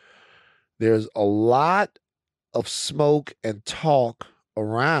 There's a lot of smoke and talk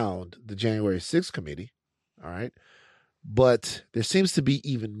around the January 6th committee, all right? But there seems to be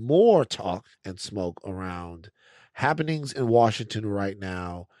even more talk and smoke around happenings in Washington right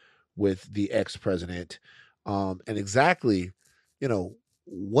now with the ex-president, and exactly,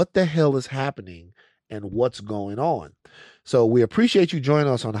 what the hell is happening and what's going on. So we appreciate you joining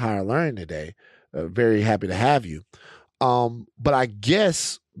us on Higher Learning today. Very happy to have you. But I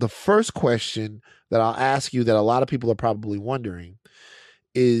guess the first question that I'll ask you that a lot of people are probably wondering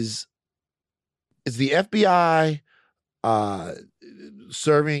is the FBI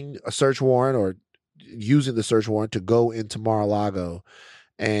serving a search warrant or using the search warrant to go into Mar-a-Lago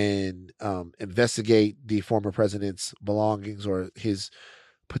and investigate the former president's belongings or his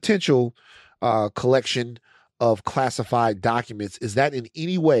potential collection of classified documents? Is that in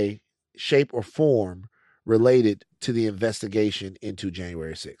any way, shape, or form related to the investigation into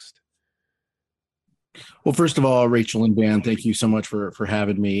January 6th? Well, first of all, Rachel and Van, thank you so much for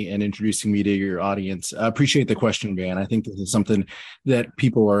having me and introducing me to your audience. I appreciate the question, Van. I think this is something that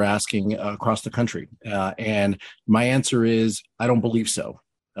people are asking across the country. And my answer is, I don't believe so.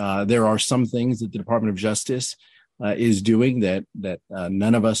 There are some things that the Department of Justice is doing that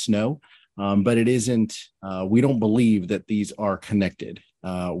none of us know, but it isn't, we don't believe that these are connected.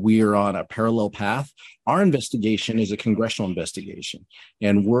 We are on a parallel path. Our investigation is a congressional investigation,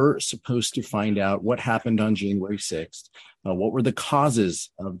 and we're supposed to find out what happened on January 6th, what were the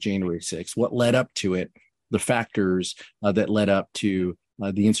causes of January 6th, what led up to it, the factors that led up to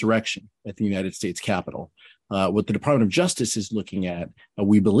the insurrection at the United States Capitol. What the Department of Justice is looking at,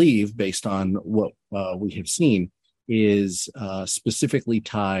 we believe, based on what we have seen, is specifically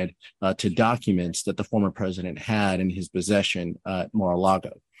tied to documents that the former president had in his possession at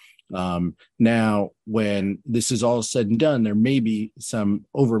Mar-a-Lago. Now, when this is all said and done, there may be some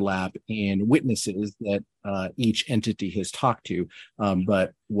overlap in witnesses that each entity has talked to,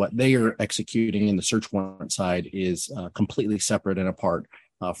 but what they are executing in the search warrant side is completely separate and apart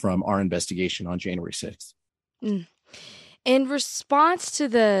from our investigation on January 6th. Mm. In response to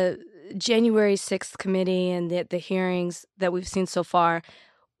the January 6th committee and the hearings that we've seen so far,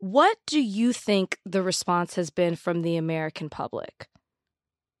 what do you think the response has been from the American public?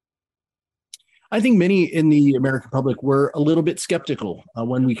 I think many in the American public were a little bit skeptical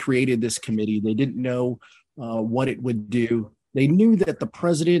when we created this committee. They didn't know what it would do. They knew that the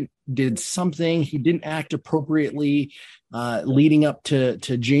president did something. He didn't act appropriately leading up to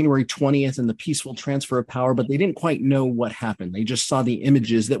January 20th and the peaceful transfer of power, but they didn't quite know what happened. They just saw the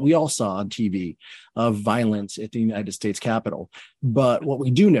images that we all saw on TV of violence at the United States Capitol. But what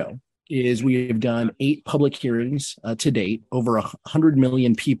we do know is we have done 8 public hearings to date. Over 100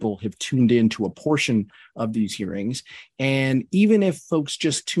 million people have tuned in to a portion of these hearings. And even if folks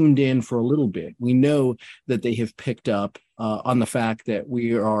just tuned in for a little bit, we know that they have picked up on the fact that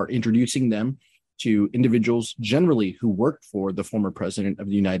we are introducing them to individuals generally who worked for the former president of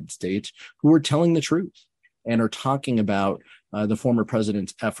the United States, who are telling the truth and are talking about the former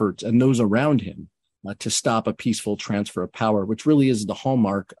president's efforts and those around him to stop a peaceful transfer of power, which really is the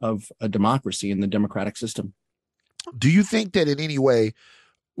hallmark of a democracy in the democratic system. Do you think that in any way,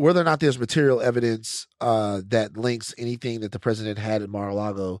 whether or not there's material evidence that links anything that the president had in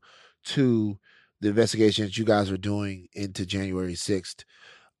Mar-a-Lago to the investigation that you guys are doing into January 6th,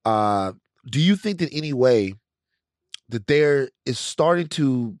 do you think that any way that there is starting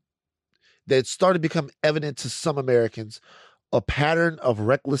to become evident to some Americans a pattern of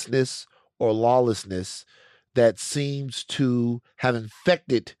recklessness or lawlessness that seems to have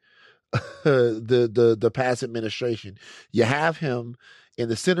infected the past administration? You have him in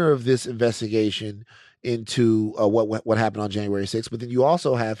the center of this investigation into what happened on January 6th, but then you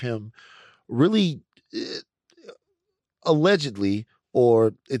also have him really allegedly,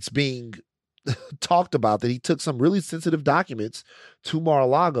 or it's being talked about, that he took some really sensitive documents to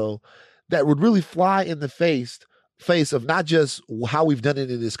Mar-a-Lago that would really fly in the face of not just how we've done it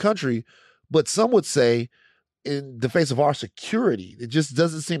in this country, but some would say in the face of our security. It just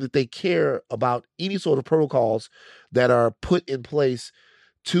doesn't seem that they care about any sort of protocols that are put in place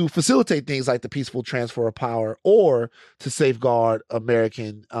to facilitate things like the peaceful transfer of power or to safeguard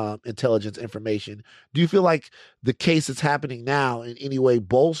American intelligence information. Do you feel like the case that's happening now in any way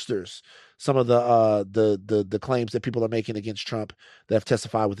bolsters some of the claims that people are making against Trump that have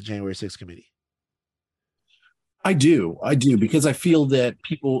testified with the January 6th committee? I do, because I feel that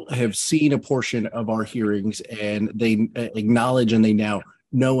people have seen a portion of our hearings and they acknowledge and they now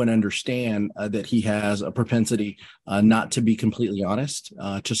know and understand that he has a propensity not to be completely honest,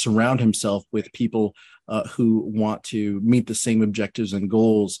 to surround himself with people who want to meet the same objectives and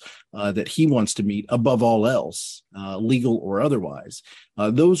goals that he wants to meet above all else, legal or otherwise.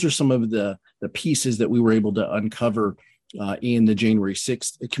 Those are some of the pieces that we were able to uncover in the January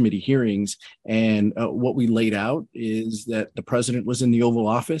 6th committee hearings. And what we laid out is that the president was in the Oval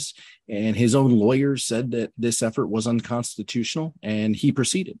Office and his own lawyers said that this effort was unconstitutional and he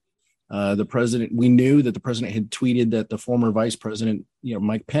proceeded. We knew that the president had tweeted that the former vice president,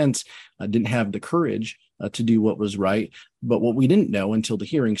 Mike Pence, didn't have the courage to do what was right. But what we didn't know until the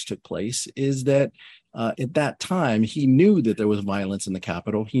hearings took place is that at that time, he knew that there was violence in the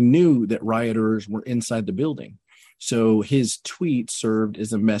Capitol. He knew that rioters were inside the building. So his tweet served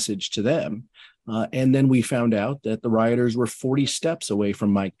as a message to them. And then we found out that the rioters were 40 steps away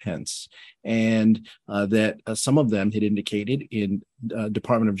from Mike Pence, and that some of them had indicated in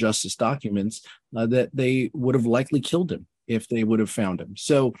Department of Justice documents that they would have likely killed him if they would have found him.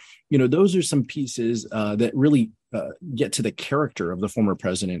 So, those are some pieces that really get to the character of the former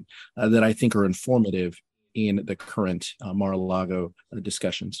president that I think are informative in the current Mar-a-Lago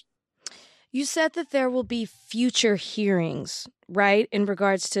discussions. You said that there will be future hearings, right, in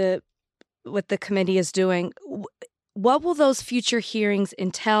regards to what the committee is doing. What will those future hearings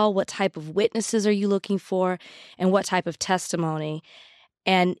entail? What type of witnesses are you looking for? And what type of testimony?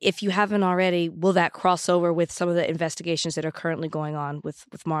 And if you haven't already, will that cross over with some of the investigations that are currently going on with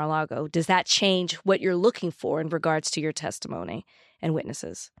Mar-a-Lago? Does that change what you're looking for in regards to your testimony and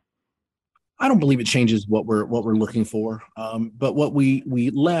witnesses? I don't believe it changes what we're looking for. But what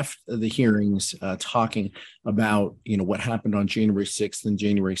we left the hearings talking about, what happened on January 6th and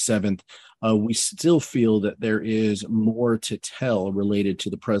January 7th. We still feel that there is more to tell related to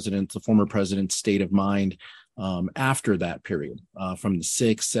the former president's state of mind after that period, from the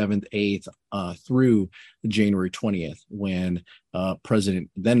 6th, 7th, 8th through January 20th, when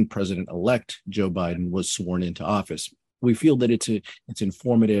then President-elect Joe Biden was sworn into office. We feel that it's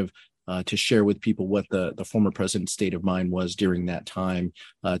informative to share with people what the former president's state of mind was during that time,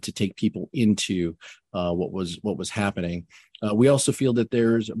 to take people into what was happening. We also feel that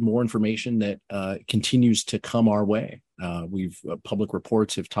there's more information that continues to come our way. Public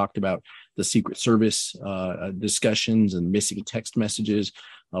reports have talked about the Secret Service discussions and missing text messages.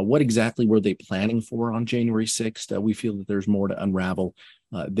 What exactly were they planning for on January 6th? We feel that there's more to unravel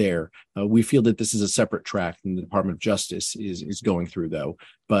there. We feel that this is a separate track than the Department of Justice is going through, though.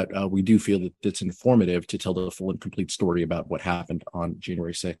 But we do feel that it's informative to tell the full and complete story about what happened on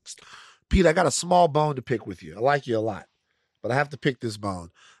January 6th. Pete, I got a small bone to pick with you. I like you a lot, but I have to pick this bone.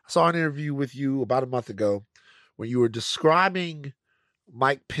 I saw an interview with you about a month ago when you were describing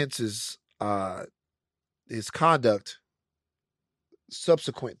Mike Pence's his conduct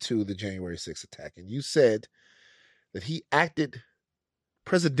subsequent to the January 6th attack. And you said that he acted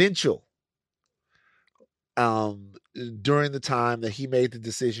presidential during the time that he made the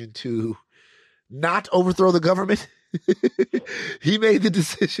decision to not overthrow the government. He made the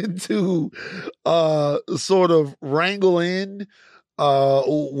decision to sort of wrangle in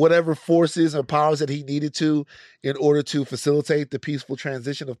whatever forces or powers that he needed to in order to facilitate the peaceful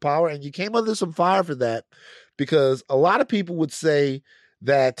transition of power. And you came under some fire for that, because a lot of people would say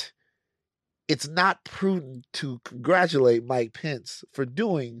that it's not prudent to congratulate Mike Pence for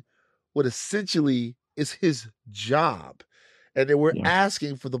doing what essentially is his job. And they were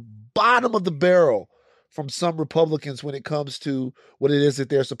asking for the bottom of the barrel from some Republicans when it comes to what it is that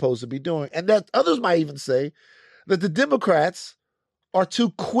they're supposed to be doing. And that others might even say that the Democrats are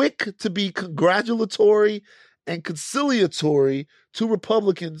too quick to be congratulatory and conciliatory to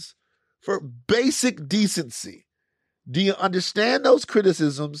Republicans for basic decency. Do you understand those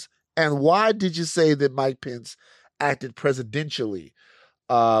criticisms? And why did you say that Mike Pence acted presidentially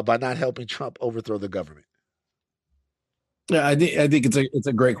by not helping Trump overthrow the government? Yeah, I think it's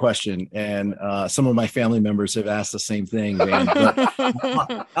a great question, and some of my family members have asked the same thing, man.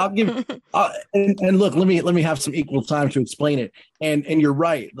 But and look, let me have some equal time to explain it. And you're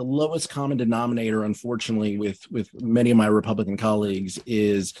right. The lowest common denominator, unfortunately, with many of my Republican colleagues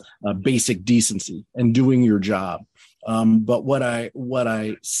is basic decency and doing your job. But what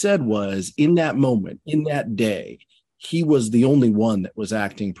I said was, in that moment, in that day, he was the only one that was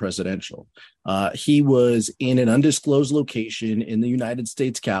acting presidential. He was in an undisclosed location in the United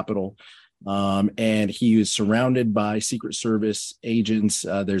States Capitol. And he was surrounded by Secret Service agents.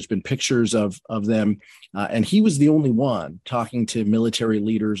 There's been pictures of them. And he was the only one talking to military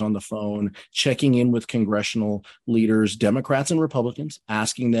leaders on the phone, checking in with congressional leaders, Democrats and Republicans,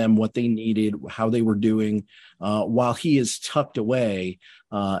 asking them what they needed, how they were doing, while he is tucked away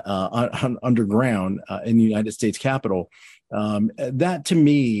underground in the United States Capitol. That to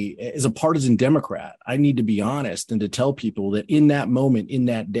me is a partisan Democrat. I need to be honest and to tell people that in that moment, in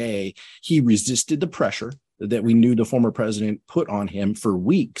that day, he resisted the pressure that we knew the former president put on him for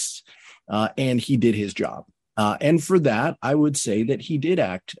weeks, and he did his job. And for that, I would say that he did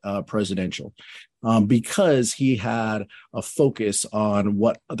act presidential because he had a focus on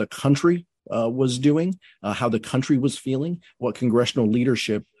what the country was doing, how the country was feeling, what congressional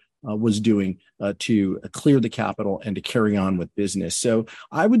leadership was doing to clear the Capitol and to carry on with business. So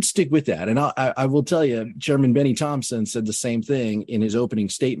I would stick with that. And I will tell you, Chairman Benny Thompson said the same thing in his opening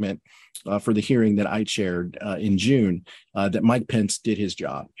statement for the hearing that I chaired in June, that Mike Pence did his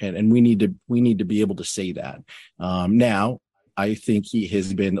job. And we need to be able to say that. Now, I think he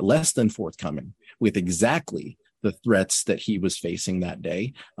has been less than forthcoming with exactly the threats that he was facing that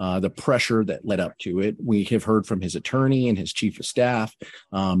day, the pressure that led up to it. We have heard from his attorney and his chief of staff,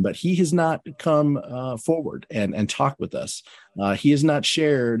 but he has not come forward and talked with us. He has not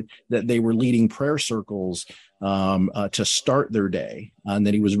shared that they were leading prayer circles to start their day, and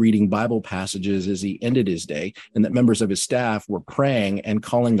that he was reading Bible passages as he ended his day, and that members of his staff were praying and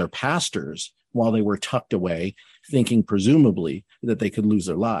calling their pastors while they were tucked away, thinking presumably that they could lose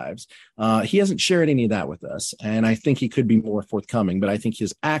their lives. He hasn't shared any of that with us, and I think he could be more forthcoming, but I think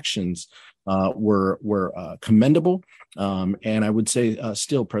his actions were commendable, and I would say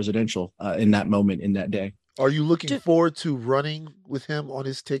still presidential in that moment, in that day. Are you looking forward to running with him on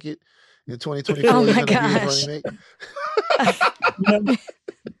his ticket in 2024? Oh my gosh.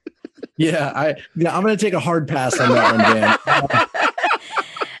 Yeah, I'm going to take a hard pass on that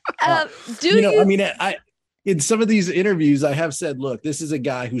one, Dan. In some of these interviews, I have said, look, this is a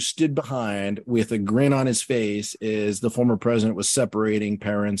guy who stood behind with a grin on his face as the former president was separating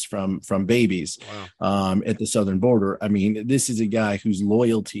parents from babies. Wow. At the southern border. I mean, this is a guy whose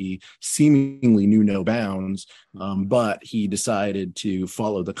loyalty seemingly knew no bounds, but he decided to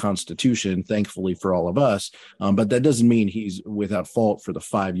follow the Constitution, thankfully for all of us. But that doesn't mean he's without fault for the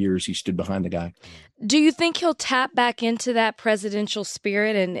 5 years he stood behind the guy. Do you think he'll tap back into that presidential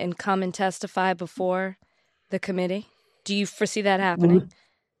spirit and come and testify before the committee? Do you foresee that happening?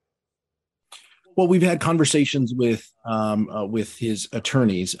 Well, we've had conversations with his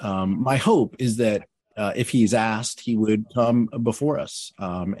attorneys. My hope is that if he's asked, he would come before us.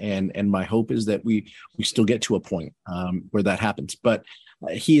 And my hope is that we still get to a point where that happens. But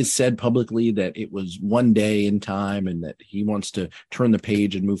he has said publicly that it was one day in time and that he wants to turn the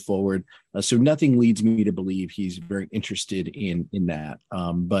page and move forward. So nothing leads me to believe he's very interested in that.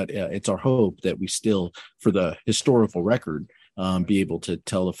 But it's our hope that we still, for the historical record, be able to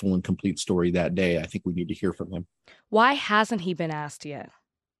tell the full and complete story that day. I think we need to hear from him. Why hasn't he been asked yet?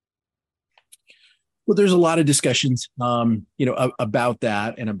 Well, there's a lot of discussions, about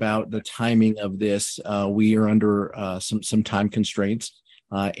that and about the timing of this. We are under some time constraints,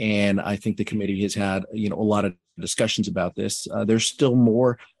 and I think the committee has had, a lot of discussions about this. There's still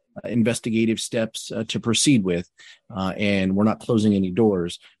more investigative steps to proceed with, and we're not closing any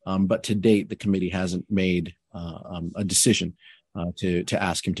doors. But to date, the committee hasn't made a decision to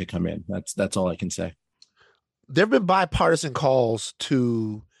ask him to come in. That's all I can say. There have been bipartisan calls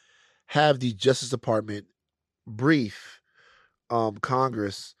to have the Justice Department brief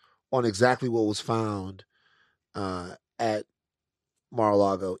Congress on exactly what was found at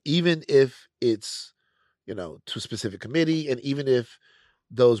Mar-a-Lago, even if it's, to a specific committee, and even if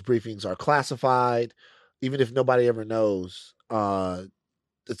those briefings are classified, even if nobody ever knows the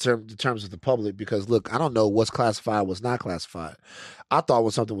terms of the public, because look, I don't know what's classified, what's not classified. I thought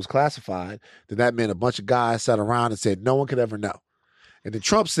when something was classified, then that meant a bunch of guys sat around and said, no one could ever know. And then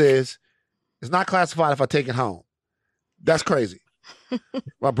Trump says, it's not classified if I take it home. That's crazy.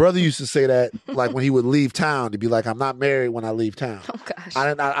 My brother used to say that, like when he would leave town, to be like, I'm not married when I leave town. Oh gosh.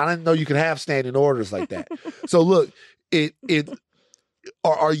 I didn't know you could have standing orders like that. So look,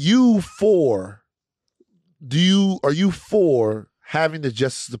 are you for having the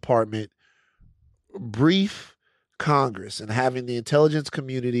Justice Department brief Congress and having the intelligence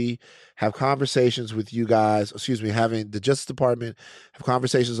community have conversations with you guys, having the Justice Department have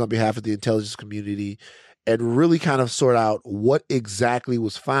conversations on behalf of the intelligence community and really kind of sort out what exactly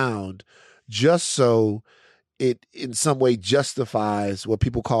was found, just so it in some way justifies what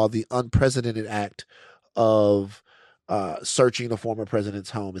people call the unprecedented act of searching a former president's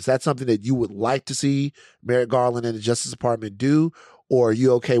home. Is that something that you would like to see Merrick Garland and the Justice Department do, or are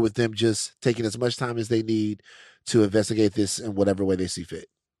you okay with them just taking as much time as they need to investigate this in whatever way they see fit?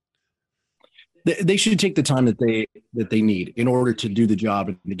 They should take the time that they need in order to do the job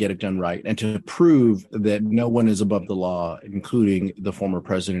and to get it done right, and to prove that no one is above the law, including the former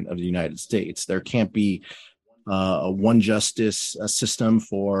president of the United States. There can't be a one justice system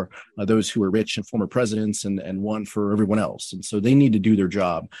for those who are rich and former presidents, and one for everyone else. And so they need to do their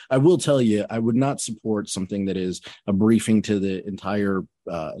job. I will tell you, I would not support something that is a briefing to the entire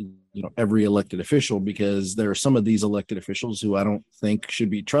every elected official, because there are some of these elected officials who I don't think should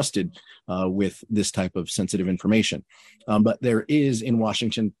be trusted with this type of sensitive information. But there is in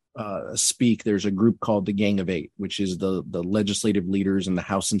Washington there's a group called the Gang of Eight, which is the legislative leaders in the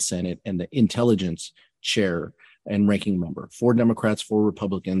House and Senate and the intelligence chair and ranking member, 4 Democrats, 4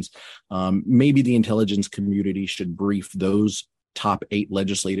 Republicans. Maybe the intelligence community should brief those top 8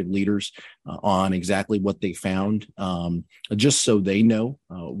 legislative leaders on exactly what they found, just so they know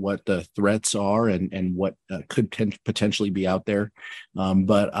what the threats are and what could potentially be out there.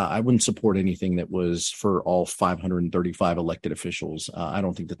 But I wouldn't support anything that was for all 535 elected officials. I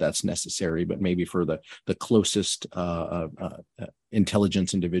don't think that that's necessary, but maybe for the closest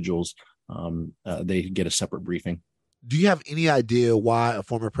intelligence individuals, they get a separate briefing. Do you have any idea why a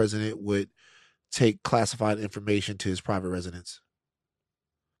former president would take classified information to his private residence?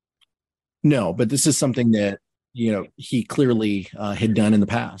 No, but this is something that, he clearly had done in the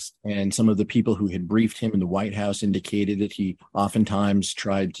past. And some of the people who had briefed him in the White House indicated that he oftentimes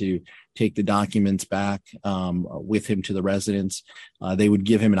tried to take the documents back with him to the residence. They would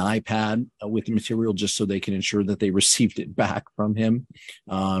give him an iPad with the material just so they can ensure that they received it back from him.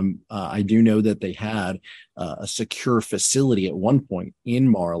 I do know that they had a secure facility at one point in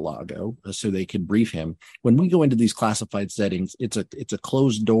Mar-a-Lago so they could brief him. When we go into these classified settings, it's a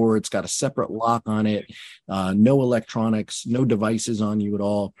closed door. It's got a separate lock on it, no electronics, no devices on you at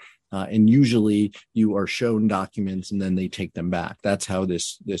all. And usually you are shown documents and then they take them back. That's how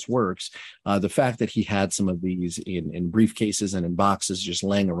this works. The fact that he had some of these in briefcases and in boxes just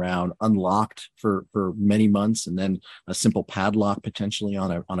laying around unlocked for many months, and then a simple padlock potentially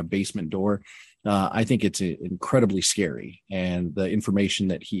on a basement door, I think it's incredibly scary. And the information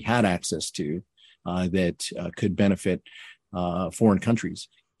that he had access to that could benefit foreign countries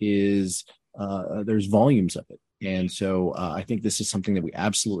is there's volumes of it. And so I think this is something that we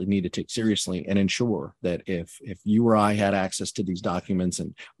absolutely need to take seriously and ensure that if you or I had access to these documents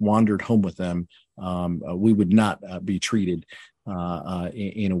and wandered home with them, we would not be treated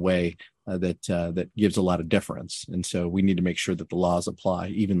in a way that gives a lot of deference. And so we need to make sure that the laws apply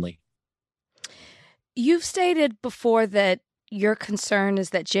evenly. You've stated before that your concern is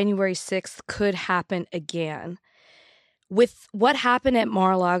that January 6th could happen again. With what happened at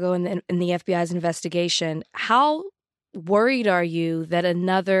Mar-a-Lago and the FBI's investigation, how worried are you that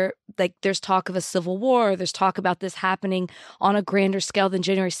there's talk of a civil war, there's talk about this happening on a grander scale than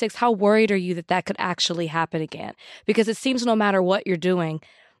January 6th. How worried are you that could actually happen again? Because it seems no matter what you're doing,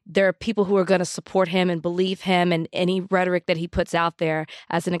 there are people who are going to support him and believe him and any rhetoric that he puts out there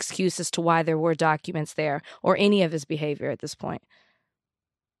as an excuse as to why there were documents there or any of his behavior at this point.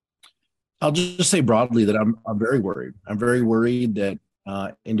 I'll just say broadly that I'm very worried. I'm very worried that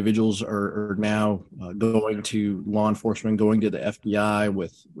individuals are now going to law enforcement, going to the FBI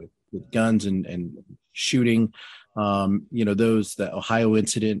with guns and shooting. The Ohio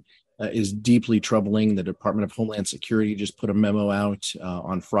incident is deeply troubling. The Department of Homeland Security just put a memo out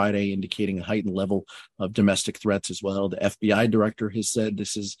on Friday indicating a heightened level of domestic threats as well. The FBI director has said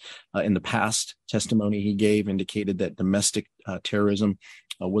this is in the past testimony he gave indicated that domestic terrorism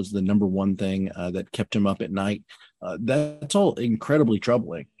was the number one thing that kept him up at night. That's all incredibly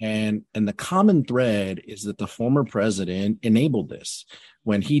troubling. And the common thread is that the former president enabled this.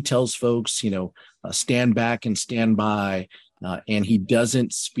 When he tells folks, stand back and stand by, and he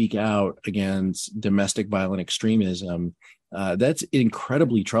doesn't speak out against domestic violent extremism, that's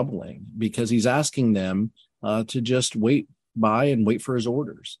incredibly troubling because he's asking them to just wait by and wait for his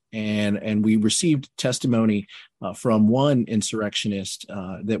orders. And we received testimony from one insurrectionist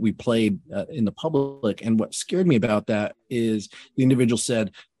that we played in the public. And what scared me about that is the individual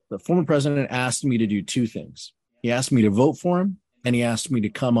said, the former president asked me to do 2 things. He asked me to vote for him, and he asked me to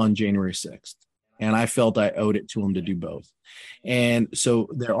come on January 6th. And I felt I owed it to him to do both. And so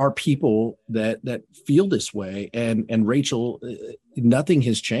there are people that feel this way. And Rachel, nothing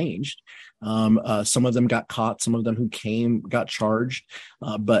has changed. Some of them got caught. Some of them who came got charged.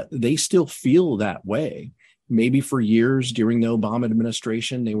 But they still feel that way. maybe for years during the Obama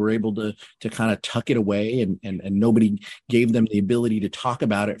administration, they were able to kind of tuck it away and nobody gave them the ability to talk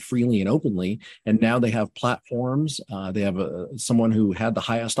about it freely and openly. And now they have platforms. They have someone who had the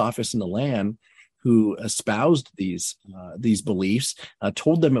highest office in the land who espoused these beliefs,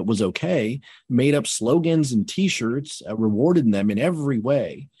 told them it was okay, made up slogans and T-shirts, rewarded them in every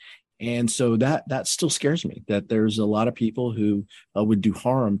way. And so that still scares me, that there's a lot of people who would do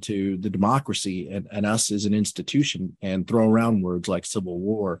harm to the democracy and us as an institution and throw around words like civil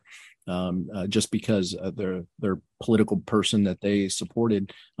war just because their political person that they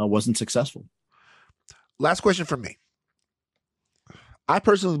supported wasn't successful. Last question from me. I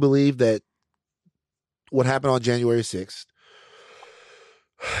personally believe that what happened on January 6th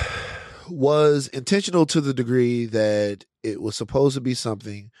was intentional to the degree that it was supposed to be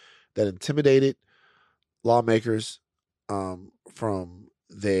something that intimidated lawmakers from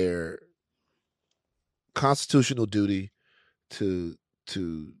their constitutional duty to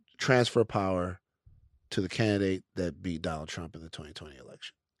transfer power to the candidate that beat Donald Trump in the 2020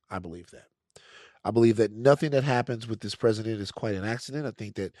 election. I believe that. I believe that nothing that happens with this president is quite an accident. I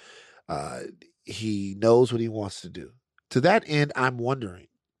think that he knows what he wants to do. To that end, I'm wondering,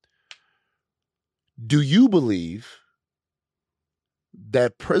 do you believe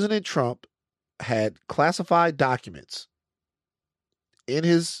that President Trump had classified documents in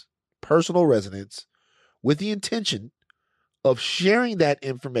his personal residence with the intention of sharing that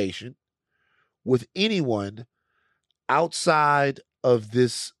information with anyone outside of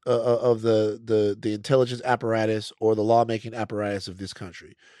this of the intelligence apparatus or the lawmaking apparatus of this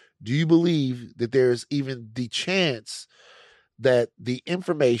country? Do you believe that there's even the chance that the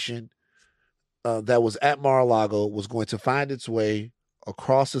information that was at Mar-a-Lago was going to find its way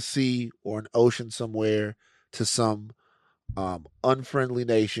across a sea or an ocean somewhere to some unfriendly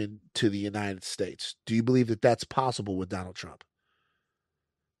nation to the United States? Do you believe that that's possible with Donald Trump?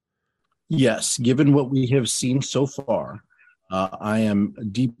 Yes, given what we have seen so far, I am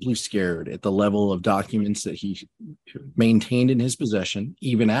deeply scared at the level of documents that he maintained in his possession,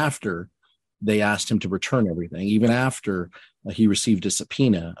 even after they asked him to return everything, even after he received a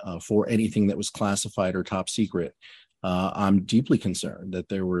subpoena for anything that was classified or top secret. I'm deeply concerned that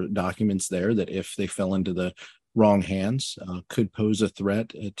there were documents there that, if they fell into the wrong hands, could pose a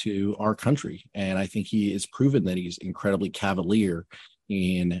threat to our country. And I think he has proven that he's incredibly cavalier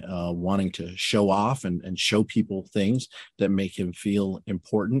in wanting to show off and show people things that make him feel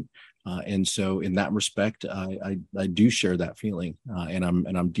important. And so in that respect, I do share that feeling, and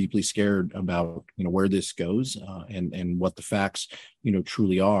I'm deeply scared about where this goes and what the facts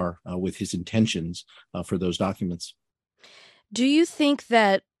truly are with his intentions for those documents. Do you think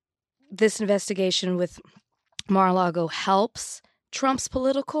that this investigation with Mar-a-Lago helps Trump's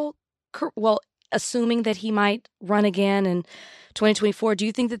political, well, assuming that he might run again in 2024, do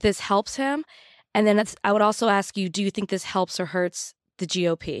you think that this helps him? And then I would also ask you, do you think this helps or hurts the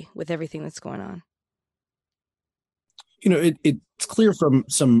GOP with everything that's going on? It's clear from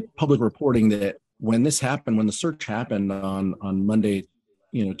some public reporting that when this happened, when the search happened on Monday,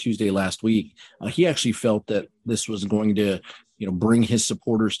 Tuesday last week, he actually felt that this was going to, bring his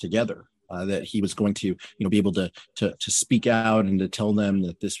supporters together. That he was going to, be able to speak out and to tell them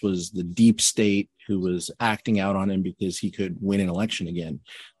that this was the deep state who was acting out on him because he could win an election again.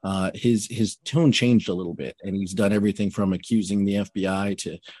 His tone changed a little bit, and he's done everything from accusing the FBI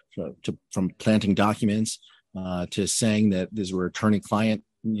to from planting documents to saying that these were attorney-client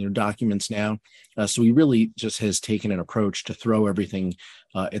documents now. So he really just has taken an approach to throw everything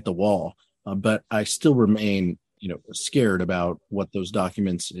at the wall. But I still remain scared about what those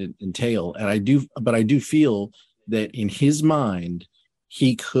documents entail. And I do feel that in his mind,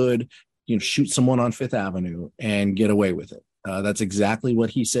 he could, shoot someone on Fifth Avenue and get away with it. That's exactly what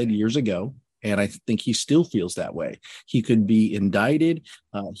he said years ago. And I think he still feels that way. He could be indicted.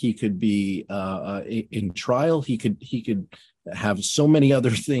 He could be in trial. He could have so many other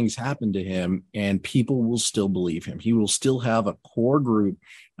things happen to him, and people will still believe him. He will still have a core group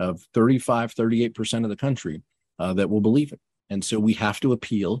of 38% of the country that will believe it. And so we have to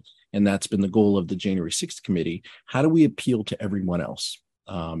appeal. And that's been the goal of the January 6th committee. How do we appeal to everyone else?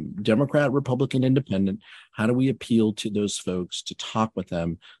 Democrat, Republican, Independent. How do we appeal to those folks to talk with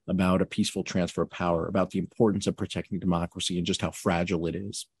them about a peaceful transfer of power, about the importance of protecting democracy and just how fragile it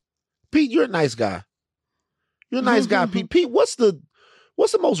is? Pete, you're a nice guy. You're a nice guy, Pete. Pete, what's the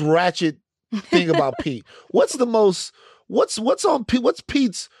most ratchet thing about Pete? What's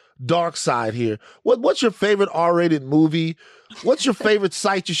Pete's dark side here. What's your favorite R-rated movie? What's your favorite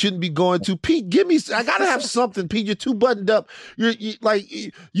site you shouldn't be going to? Pete, give me. I gotta have something, Pete. You're too buttoned up. You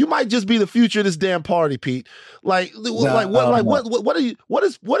might just be the future of this damn party, Pete. What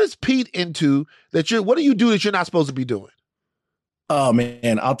is Pete into what do you do that you're not supposed to be doing? Oh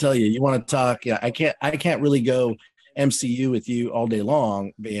man, I'll tell you. You want to talk? Yeah, I can't really go MCU with you all day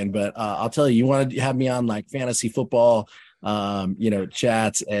long, man. But I'll tell you, you want to have me on like fantasy football,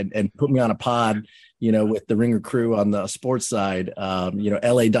 chats and put me on a pod, with the Ringer crew on the sports side.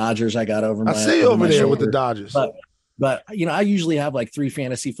 LA Dodgers, I got over. I see you over there with the Dodgers. But I usually have like 3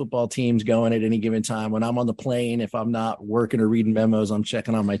 fantasy football teams going at any given time. When I'm on the plane, if I'm not working or reading memos, I'm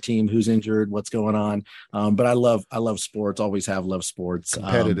checking on my team, who's injured, what's going on. But I love sports. Always have loved sports.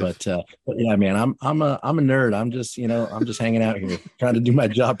 Competitive. But yeah, man, I'm a nerd. I'm just hanging out here trying to do my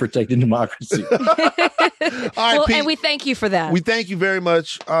job, protecting democracy. All right, Pete, and we thank you for that. We thank you very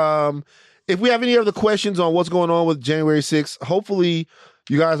much. If we have any other questions on what's going on with January 6th, hopefully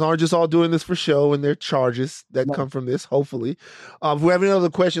you guys aren't just all doing this for show and there are charges that come from this, hopefully. If we have any other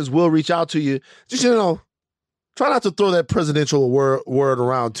questions, we'll reach out to you. Just, try not to throw that presidential word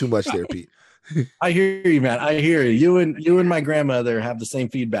around too much there, Pete. I hear you, man. I hear you. You and my grandmother have the same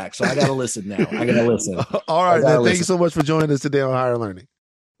feedback, so I got to listen now. I got to listen. All right, man. Thank you so much for joining us today on Higher Learning.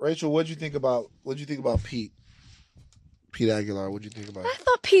 Rachel, what'd you think about Pete? Pete Aguilar, what'd you think about I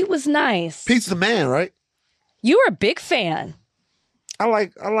thought Pete was nice. Pete's the man, right? You were a big fan. I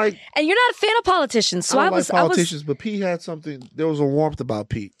like, and you're not a fan of politicians, so I don't like politicians, but Pete had something. There was a warmth about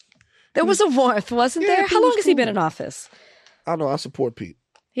Pete. There was a warmth, wasn't there? How long has he been in office? I don't know. I support Pete.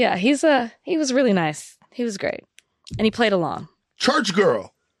 Yeah, he was really nice. He was great, and he played along. Church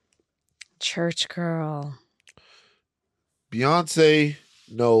girl. Beyonce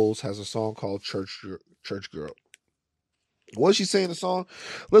Knowles has a song called Church Girl. What's she saying in the song?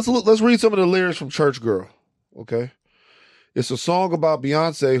 Let's read some of the lyrics from Church Girl. Okay. It's a song about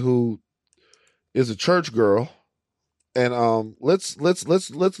Beyonce, who is a church girl, and let's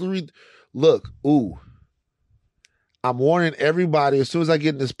read. Look, I'm warning everybody. As soon as I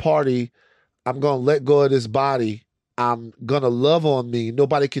get in this party, I'm gonna let go of this body. I'm gonna love on me.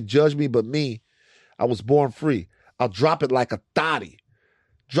 Nobody can judge me but me. I was born free. I'll drop it like a thotty.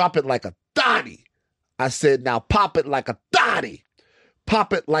 Drop it like a thotty. I said, now pop it like a thotty.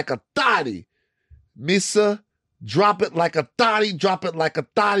 Pop it like a thotty. Missa. Drop it like a thotty, drop it like a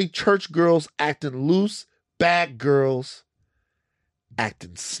thotty. Church girls acting loose, bad girls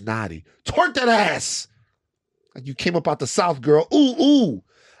acting snotty. Twerk that ass. Like you came up out the South, girl. Ooh.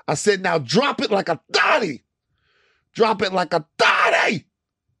 I said, now drop it like a thotty. Drop it like a thotty.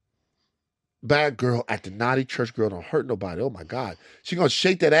 Bad girl acting naughty. Church girl don't hurt nobody. Oh my God. She gonna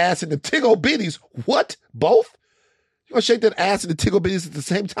shake that ass in the tickle bitties. What? Both? You gonna shake that ass in the tickle bitties at the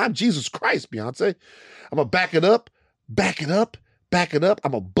same time? Jesus Christ, Beyonce. I'm gonna back it up. I'm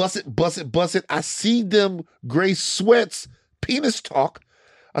gonna bust it. I see them gray sweats, penis talk.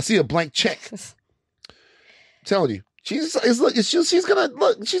 I see a blank check. I'm telling you, she's gonna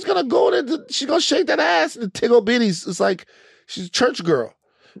go into, she's gonna shake that ass in the tickle bitties. It's like she's a church girl.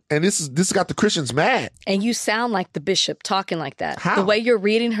 And this got the Christians mad. And you sound like the bishop talking like that. How? The way you're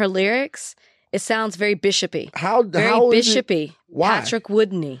reading her lyrics, it sounds very bishopy. How bishopy. Why? Patrick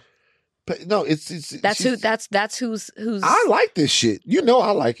Woodney. But no, that's who's. I like this shit. You know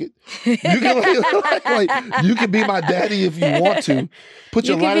I like it. You can you can be my daddy if you want to. Put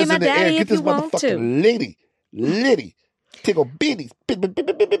your lighters in the air. Get this motherfucking lady. Tickle bitties.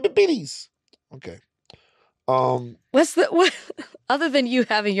 Bitties. Okay. What other than you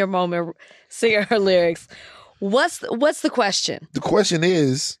having your moment singing her lyrics, what's the question? The question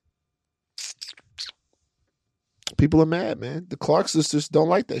is, people are mad, man. The Clark sisters don't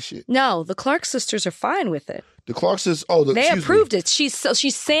like that shit. No, the Clark sisters are fine with it. The Clark sisters, they approved it. She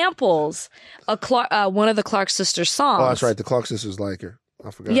samples one of the Clark sisters' songs. Oh, that's right. The Clark sisters like her.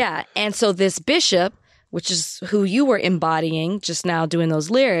 I forgot. Yeah, and so this bishop, which is who you were embodying just now doing those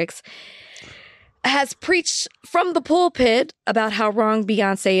lyrics, has preached from the pulpit about how wrong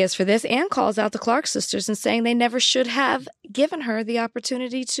Beyonce is for this, and calls out the Clark sisters and saying they never should have given her the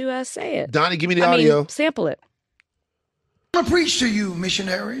opportunity to say it. Donnie, give me the audio. Sample it. I want to preach to you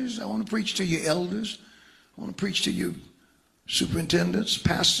missionaries. I want to preach to you elders. I want to preach to you superintendents,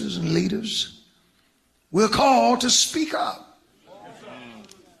 pastors, and leaders. We're called to speak up.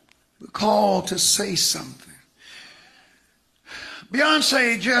 We're called to say something.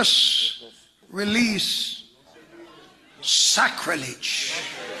 Beyonce just released Sacrilege.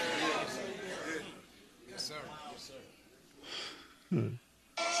 Yes, sir.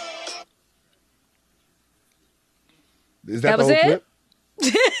 Is that the whole clip?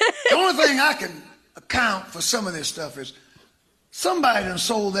 only thing I can account for some of this stuff is somebody done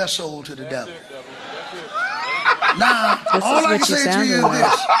sold their soul to the devil. Now, all I can say to you is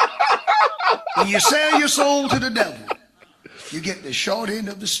this. When you sell your soul to the devil, you get the short end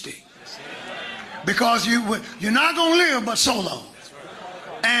of the stick. Because you're not going to live but so long.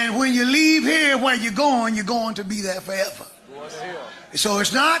 And when you leave here where you're going to be there forever. So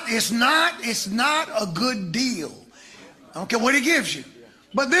it's not a good deal. I don't care what he gives you.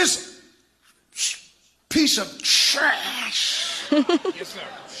 But this piece of trash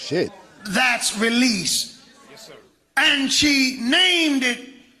Shit. that's released. Yes, sir. And she named it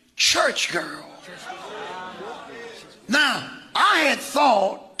Church Girl. Now, I had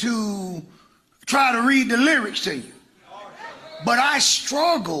thought to try to read the lyrics to you, but I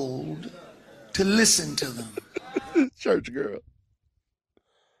struggled to listen to them. Church Girl.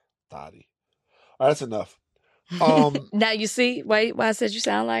 Thotty. All right, that's enough. Now you see why I said you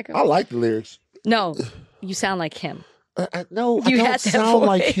sound like him? I like the lyrics. No, you sound like him. No, You I had don't that sound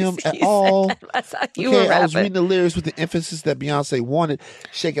like voice. him at You all. said that's how you Okay, were I was rapping. reading the lyrics with the emphasis that Beyonce wanted.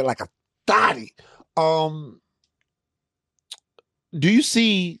 Shake it like a thotty. Do you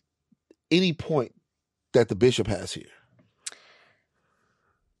see any point that the bishop has here?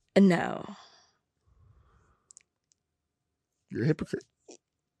 No. You're a hypocrite.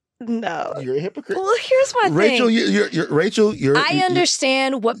 No. You're a hypocrite. Well, here's my Rachel, thing. Rachel, I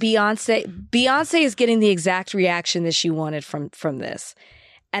understand what Beyonce is getting the exact reaction that she wanted from this.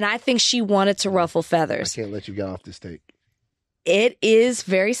 And I think she wanted to ruffle I feathers. can't let you get off this take. It is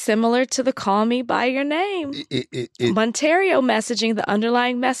very similar to the Call Me By Your Name. Monterio messaging, the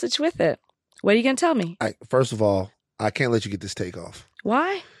underlying message with it. What are you going to tell me? First of all, I can't let you get this take off.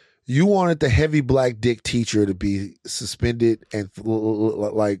 Why? You wanted the heavy black dick teacher to be suspended and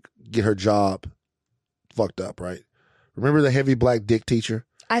like get her job fucked up, right? Remember the heavy black dick teacher?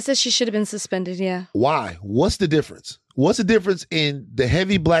 I said she should have been suspended, yeah. Why? What's the difference? What's the difference in the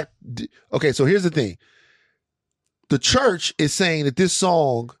heavy black? Okay, so here's the thing. The church is saying that this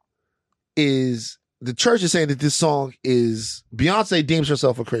song is Beyonce deems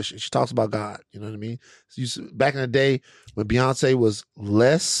herself a Christian. She talks about God. You know what I mean? Back in the day when Beyonce was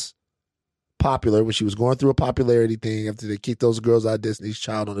less popular, when she was going through a popularity thing after they kicked those girls out of Destiny's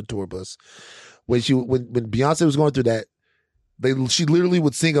Child on the tour bus, when Beyonce was going through that, she literally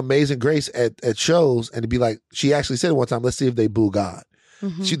would sing Amazing Grace at shows, and it'd be like, she actually said it one time, let's see if they boo God.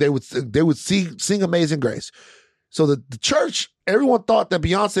 Mm-hmm. They would sing Amazing Grace. So the church, everyone thought that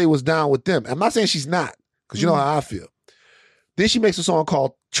Beyonce was down with them. I'm not saying she's not, because you know how I feel. Then she makes a song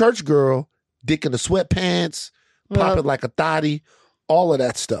called Church Girl, Dick in the Sweatpants, Pop It Like a Thotty, all of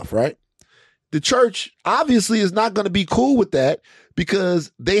that stuff, right? The church obviously is not going to be cool with that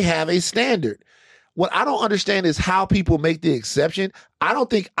because they have a standard. What I don't understand is how people make the exception. I don't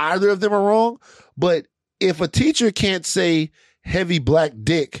think either of them are wrong, but if a teacher can't say heavy black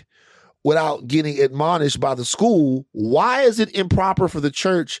dick without getting admonished by the school, why is it improper for the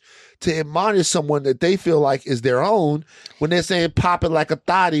church to admonish someone that they feel like is their own when they're saying pop it like a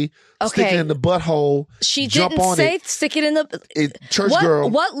thotty, stick it in the butthole, she jump didn't on say it. stick it in the Church girl.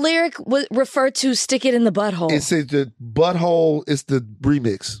 What lyric referred to stick it in the butthole? It says the butthole is the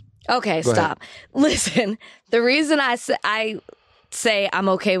remix. Okay, Go stop. Listen, the reason I say I'm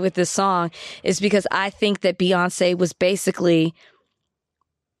okay with this song is because I think that Beyonce was basically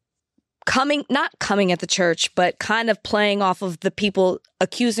not coming at the church, but kind of playing off of the people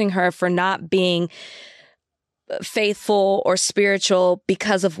accusing her for not being faithful or spiritual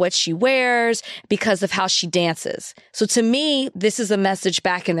because of what she wears, because of how she dances. So to me, this is a message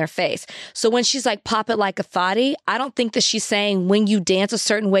back in their face. So when she's like, pop it like a thotty, I don't think that she's saying when you dance a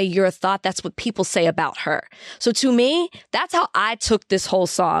certain way, you're a thought. That's what people say about her. So to me, that's how I took this whole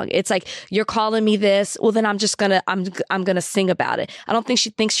song. It's like, you're calling me this. Well, then I'm going to sing about it. I don't think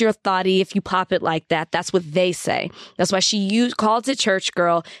she thinks you're a thotty if you pop it like that. That's what they say. That's why she calls it Church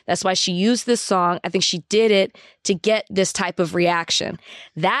Girl. That's why she used this song. I think she did it to get this type of reaction.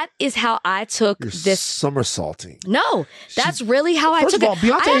 That is how I took this. Somersaulting. No, that's really how I took it.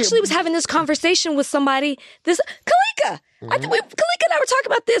 I actually was having this conversation with somebody. Kalika. Kalika and I were talking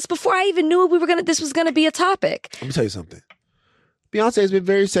about this before I even knew this was gonna be a topic. Let me tell you something. Beyonce has been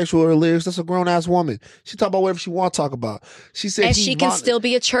very sexual in her lyrics. That's a grown ass woman. She talk about whatever she want to talk about. She said, and she can still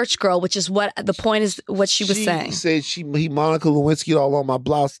be a church girl, which is what the point is. What she was saying. She said he Monica Lewinsky all on my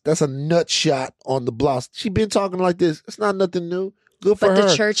blouse. That's a nut shot on the blouse. She been talking like this. It's not nothing new. Good for her. But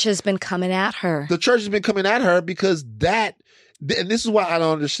the church has been coming at her. The church has been coming at her because and this is why I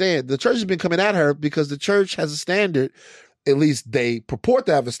don't understand. The church has been coming at her because the church has a standard. At least they purport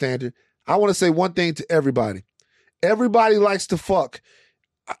to have a standard. I want to say one thing to everybody. Everybody likes to fuck.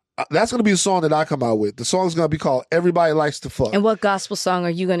 That's going to be a song that I come out with. The song's going to be called "Everybody Likes to Fuck." And what gospel song are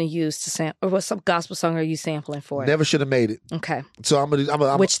you going to use to sample? Or what gospel song are you sampling for it? Never Should Have Made It. Okay. So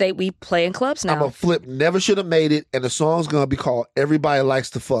I'm which we play in clubs now. I'm gonna flip "Never Should Have Made It," and the song's going to be called "Everybody Likes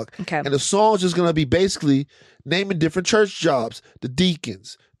to Fuck." Okay. And the song's just going to be basically naming different church jobs. The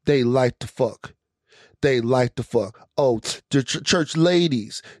deacons, they like to fuck. They like to fuck. Oh, the church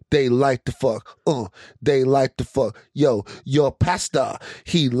ladies, they like to fuck. They like to fuck. Yo, your pastor,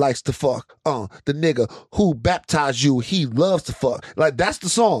 he likes to fuck. The nigga who baptized you, he loves to fuck. Like, that's the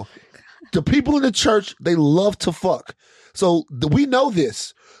song. The people in the church, they love to fuck. So we know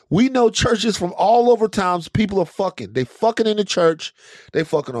this. We know churches from all over towns, people are fucking. They fucking in the church. They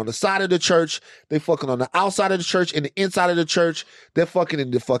fucking on the side of the church. They fucking on the outside of the church, in the inside of the church. They're fucking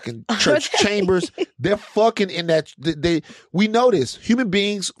in the fucking church chambers. They're fucking in that. We know this. Human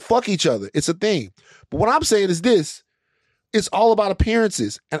beings fuck each other. It's a thing. But what I'm saying is this. It's all about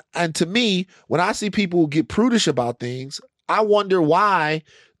appearances. And to me, when I see people get prudish about things, I wonder why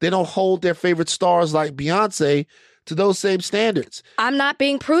they don't hold their favorite stars like Beyonce to those same standards. I'm not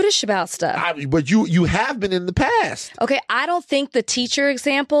being prudish about stuff. But you have been in the past. Okay, I don't think the teacher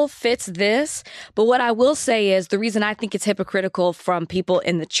example fits this, but what I will say is the reason I think it's hypocritical from people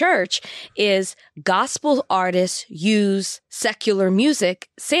in the church is gospel artists use secular music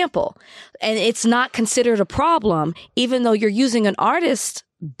sample, and it's not considered a problem, even though you're using an artist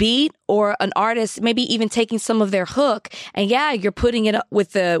beat or an artist maybe even taking some of their hook, and you're putting it up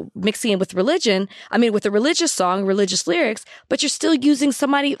with mixing it with religion, with a religious song, religious lyrics, but you're still using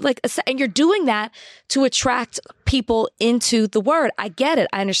somebody and you're doing that to attract people into the word. I get it,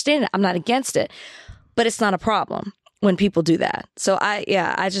 I understand it, I'm not against it, but it's not a problem when people do that. So I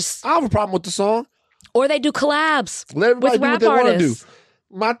have a problem with the song. Or they do collabs. Let everybody with do rap what they want to do. artists.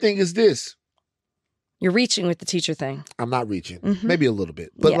 My thing is this. You're reaching with the teacher thing. I'm not reaching. Mm-hmm. Maybe a little bit.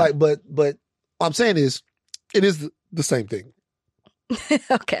 But but what I'm saying is, it is the same thing.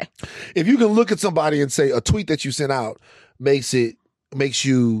 Okay. If you can look at somebody and say a tweet that you sent out makes you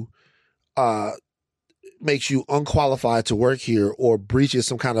unqualified to work here or breaches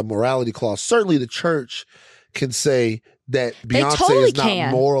some kind of morality clause, certainly the church can say that Beyonce is not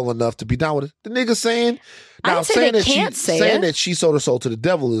moral enough to be down with it. The nigga saying now saying that she sold her soul to the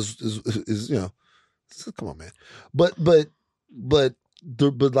devil is come on, man. But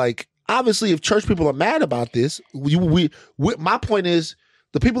like, obviously, if church people are mad about this, my point is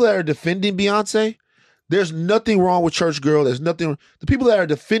the people that are defending Beyonce, there's nothing wrong with church girl. There's nothing. The people that are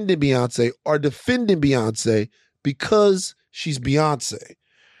defending Beyonce because she's Beyonce.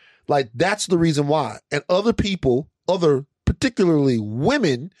 Like, that's the reason why. And other people, particularly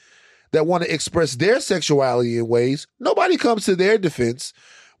women that want to express their sexuality in ways, nobody comes to their defense.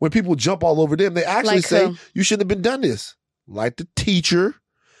 When people jump all over them, they actually say, you shouldn't have been done this. Like the teacher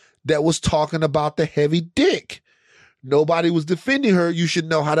that was talking about the heavy dick. Nobody was defending her. You should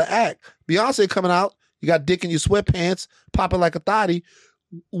know how to act. Beyonce coming out, you got dick in your sweatpants, popping like a thotty,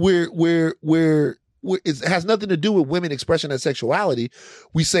 it has nothing to do with women expressing their sexuality.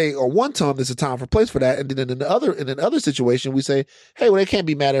 We say, or one time there's a time for place for that. And then in another situation, we say, hey, well, they can't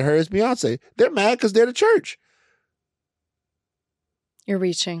be mad at her. It's Beyonce. They're mad because they're the church. You're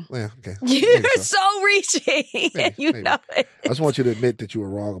reaching. Yeah, okay. You're so reaching. Maybe, you maybe. know it. I just want you to admit that you were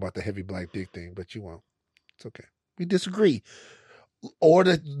wrong about the heavy black dick thing, but you won't. It's okay. We disagree. Or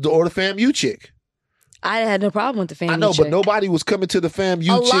the FAMU chick. I had no problem with the FAMU chick. I know, but nobody was coming to the FAMU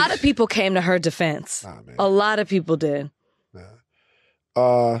chick. A lot of people came to her defense. A lot of people did.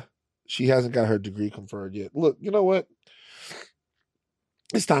 She hasn't got her degree confirmed yet. Look, you know what?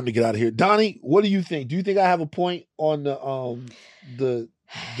 It's time to get out of here. Donnie, what do you think? Do you think I have a point on the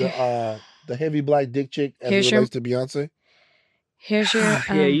heavy black dick chick as it relates to Beyonce? Here's your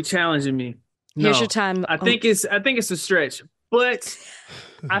yeah, you challenging me. Here's your time. I think it's a stretch, but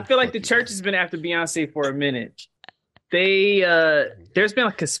I feel like the church has been after Beyonce for a minute. There's been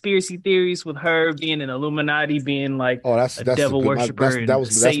like conspiracy theories with her being an Illuminati, being like that's devil worshiper.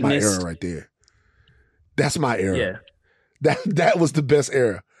 That's my era right there. That's my era. Yeah. That was the best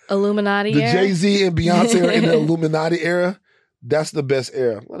era. Illuminati the era? Jay-Z and Beyonce are in the Illuminati era. That's the best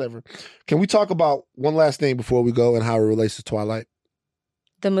era. Whatever. Can we talk about one last thing before we go and how it relates to Twilight?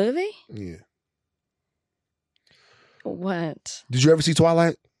 The movie? Yeah. What? Did you ever see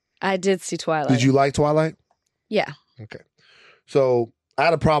Twilight? I did see Twilight. Did you like Twilight? Yeah. Okay. So I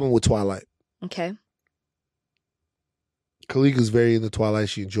had a problem with Twilight. Okay. Kalika's very into Twilight.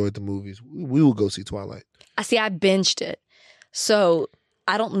 She enjoyed the movies. We will go see Twilight. I binged it. So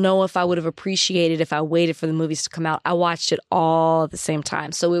I don't know if I would have appreciated if I waited for the movies to come out. I watched it all at the same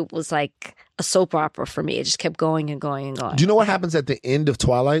time. So it was like a soap opera for me. It just kept going and going and going. Do you know what happens at the end of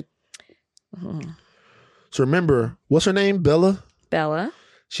Twilight? Mm-hmm. So remember, what's her name? Bella? Bella.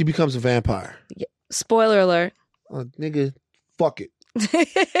 She becomes a vampire. Yeah. Spoiler alert. Nigga, fuck it.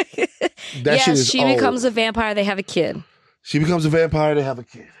 Yes, she becomes a vampire. They have a kid. She becomes a vampire. They have a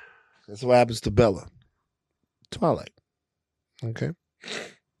kid. That's what happens to Bella. Twilight. Okay.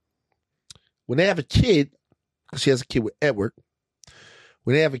 When they have a kid, because she has a kid with Edward,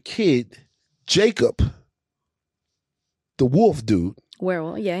 when they have a kid, Jacob, the wolf dude,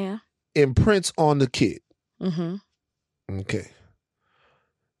 Werewolf, yeah. imprints on the kid. Mm-hmm. Okay.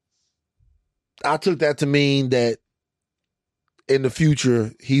 I took that to mean that in the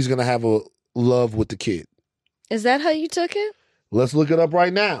future, he's going to have a love with the kid. Is that how you took it? Let's look it up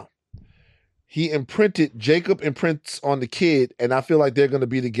right now. Jacob imprints on the kid, and I feel like they're going to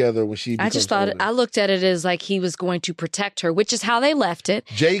be together when she becomes older. I looked at it as like he was going to protect her, which is how they left it.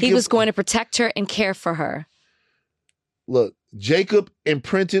 He was going to protect her and care for her. Look, Jacob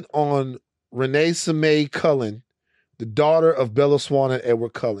imprinted on Renee Samay Cullen, the daughter of Bella Swan and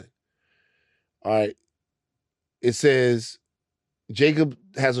Edward Cullen. All right. It says Jacob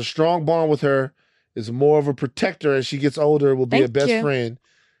has a strong bond with her, is more of a protector as she gets older, will be a best friend.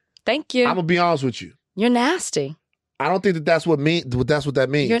 Thank you. I'm going to be honest with you. You're nasty. I don't think that's what that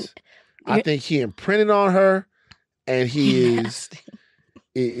means. I think he imprinted on her, and he is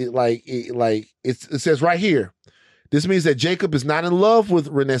it says right here. This means that Jacob is not in love with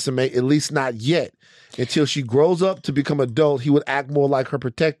Renee Samay, at least not yet. Until she grows up to become adult, he would act more like her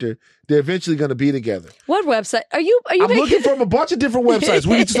protector. They're eventually going to be together. What website are you? I'm looking from a bunch of different websites.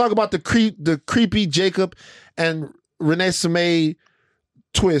 We need to talk about the creepy Jacob and Renee Samay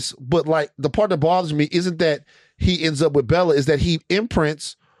twist. But like the part that bothers me isn't that he ends up with Bella, is that he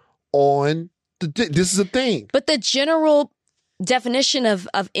imprints on this is a thing. But the general definition of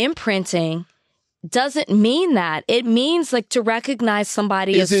imprinting doesn't mean that. It means like to recognize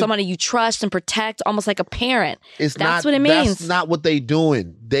somebody as somebody you trust and protect, almost like a parent. That's what it means. That's not what they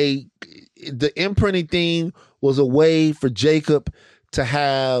doing. The imprinting thing was a way for Jacob to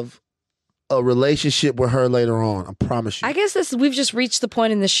have a relationship with her later on. I promise you. I guess we've just reached the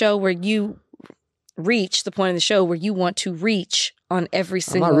point in the show where you want to reach on every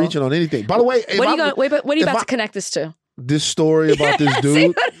single. I'm not reaching on anything. By the way, what are you about to connect this to? This story about this dude. See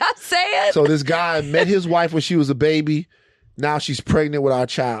what I'm saying? So this guy met his wife when she was a baby. Now she's pregnant with our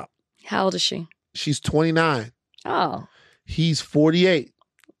child. How old is she? She's 29. Oh. He's 48.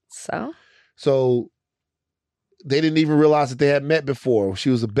 So they didn't even realize that they had met before. She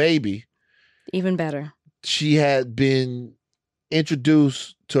was a baby. Even better. She had been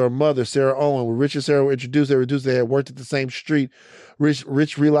introduced to her mother, Sarah Owen. When Rich and Sarah were introduced, they had worked at the same street.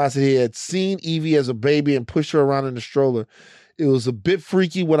 Rich realized that he had seen Evie as a baby and pushed her around in the stroller. It was a bit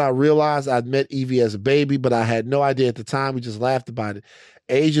freaky when I realized I'd met Evie as a baby, but I had no idea at the time. We just laughed about it.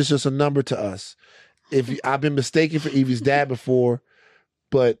 Age is just a number to us. I've been mistaken for Evie's dad before,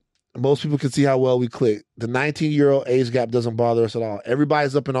 but most people can see how well we click. The 19-year-old age gap doesn't bother us at all.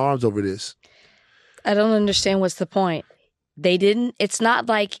 Everybody's up in arms over this. I don't understand what's the point. It's not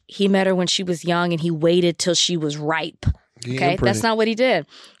like he met her when she was young and he waited till she was ripe. Okay, that's not what he did.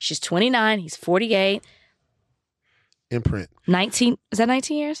 She's 29, he's 48. Imprint. 19, is that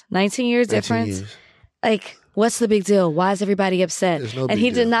 19 years? 19 years difference? Like, what's the big deal? Why is everybody upset? And he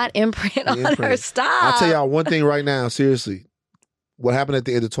did not imprint on her. Stop. I'll tell y'all one thing right now, seriously. What happened at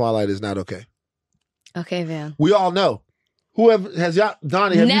the end of Twilight is not okay. Okay, Van. We all know. Donnie, have you seen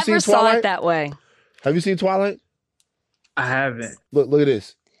Twilight? Never saw it that way. Have you seen Twilight? I haven't. Look at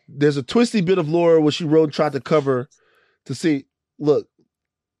this. There's a twisty bit of lore where she wrote and tried to cover to see. Look,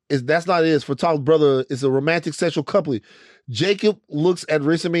 that's not it. For Talk's brother, it's a romantic sexual couple. Jacob looks at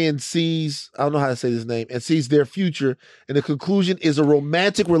Rissamy and sees, I don't know how to say this name, and sees their future. And the conclusion is a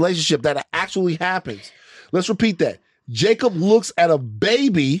romantic relationship that actually happens. Let's repeat that. Jacob looks at a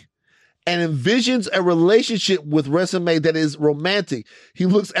baby and envisions a relationship with Rissamy that is romantic. He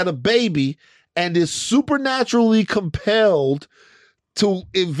looks at a baby and is supernaturally compelled to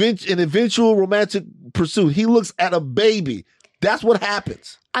an eventual romantic pursuit. He looks at a baby. That's what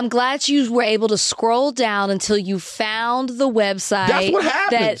happens. I'm glad you were able to scroll down until you found the website. That's what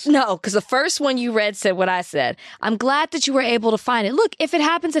happens. No, because the first one you read said what I said. I'm glad that you were able to find it. Look, if it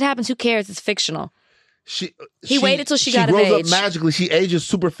happens, it happens. Who cares? It's fictional. He waited till she got of age. She grows up magically. She ages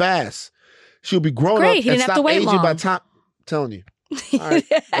super fast. She'll be grown up Great, he and didn't have stop to wait aging long. by time. I'm telling you. All right,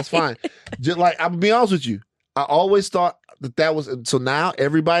 that's fine. Just like, I'm gonna be honest with you. I always thought that was, so now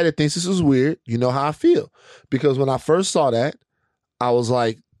everybody that thinks this is weird, you know how I feel. Because when I first saw that, I was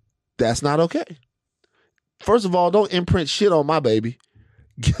like, that's not okay. First of all, don't imprint shit on my baby.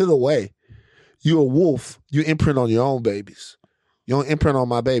 Get it away. You're a wolf. You imprint on your own babies. You don't imprint on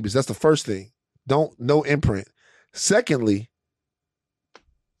my babies. That's the first thing. No imprint. Secondly,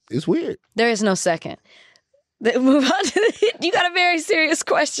 it's weird. There is no second. Move on to you got a very serious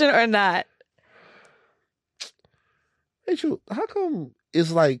question or not? Rachel, how come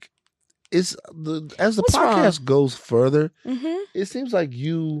it's like as the What's podcast wrong? goes further, Mm-hmm. it seems like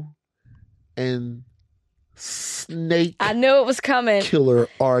you and Snake I knew it was coming. Killer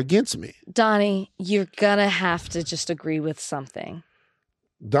are against me. Donnie, you're gonna have to just agree with something.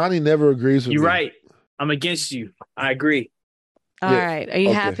 Donnie never agrees with You're me. right. I'm against you. I agree. All right. Are you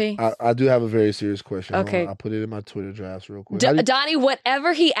Okay. happy? I do have a very serious question. Hold Okay. on. I'll put it in my Twitter drafts real quick. How do you- Donnie,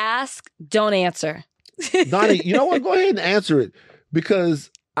 whatever he asks, don't answer. Donnie, you know what? Go ahead and answer it because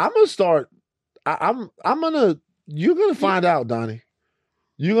I'm gonna start. I'm gonna. You're gonna find out, Donnie.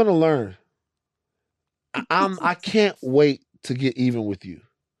 You're gonna learn. I can't wait to get even with you.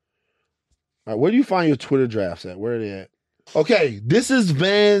 All right, where do you find your Twitter drafts at? Where are they at? Okay, this is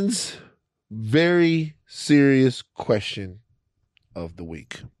Van's very serious question of the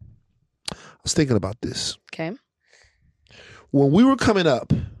week. I was thinking about this. Okay. When we were coming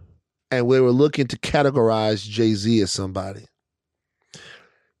up and we were looking to categorize Jay-Z as somebody,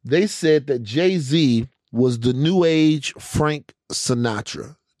 they said that Jay-Z was the new age Frank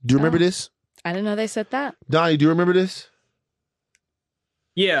Sinatra. Do you remember this? I didn't know they said that. Donnie, do you remember this?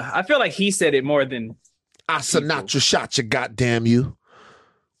 Yeah, I feel like he said it more than Sinatra shot you, goddamn you.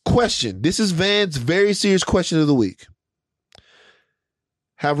 Question. This is Van's very serious question of the week.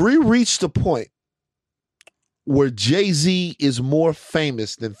 Have we reached a point where Jay-Z is more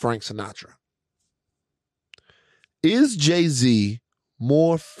famous than Frank Sinatra? Is Jay-Z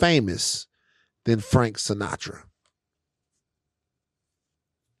more famous than Frank Sinatra?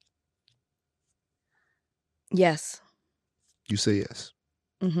 Yes. You say yes.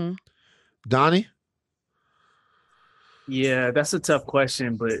 Mm-hmm. Donnie? Yeah, that's a tough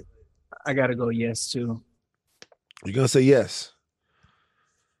question, but I gotta go yes too. You're going to say yes.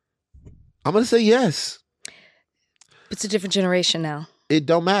 I'm going to say yes. It's a different generation now. It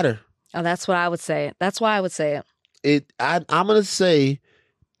don't matter. Oh, that's what I would say. That's why I would say it. I'm going to say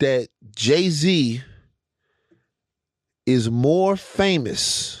that Jay-Z is more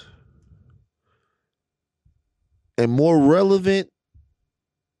famous and more relevant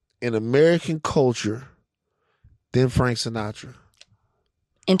in American culture than Frank Sinatra.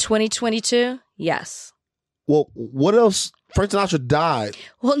 In 2022, yes. Well, what else? Frank Sinatra died.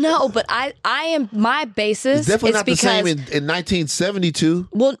 Well, no, but I am my basis. It's definitely is not the because, same in 1972.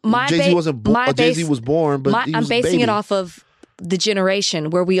 Well, my Jay-Z wasn't born. Jay-Z was born, but he I'm was a basing baby. it off of the generation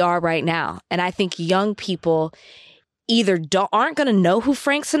where we are right now, and I think young people either aren't going to know who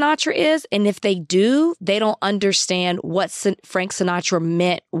Frank Sinatra is, and if they do, they don't understand what Frank Sinatra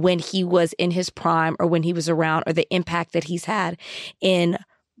meant when he was in his prime or when he was around, or the impact that he's had in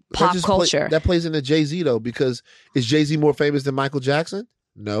pop culture. That plays into Jay-Z though, because is Jay-Z more famous than Michael Jackson?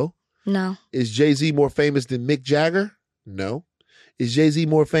 No. No. Is Jay-Z more famous than Mick Jagger? No. Is Jay-Z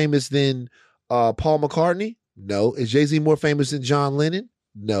more famous than Paul McCartney? No. Is Jay-Z more famous than John Lennon?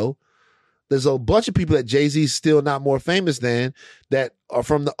 No. There's a bunch of people that Jay-Z's still not more famous than that are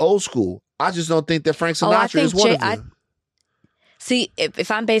from the old school. I just don't think that Frank Sinatra is one of them. See,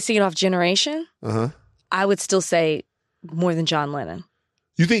 if I'm basing it off generation, Uh-huh. I would still say more than John Lennon.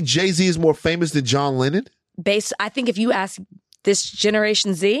 You think Jay-Z is more famous than John Lennon? I think if you ask this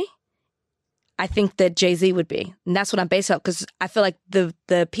Generation Z, I think that Jay-Z would be. And that's what I'm based on, because I feel like the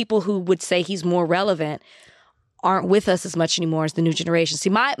people who would say he's more relevant aren't with us as much anymore as the new generation. See,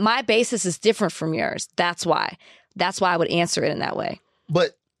 my basis is different from yours. That's why. That's why I would answer it in that way.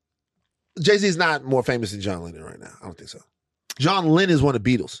 But Jay-Z is not more famous than John Lennon right now. I don't think so. John Lennon is one of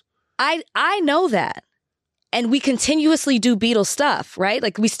the Beatles. I know that. And we continuously do Beatles stuff, right?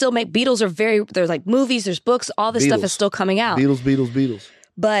 Like we still make Beatles there's like movies, there's books, all this stuff is still coming out. Beatles.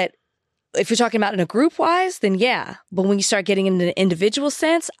 But if you're talking about in a group wise, then yeah. But when you start getting into the individual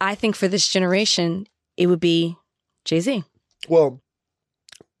sense, I think for this generation, it would be Jay-Z. Well,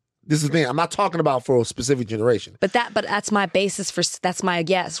 this is the thing. I'm not talking about for a specific generation. But that's my basis that's my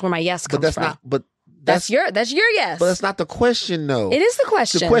guess, where my yes comes But that's from. not. But that's your yes. But that's not the question, though. It is the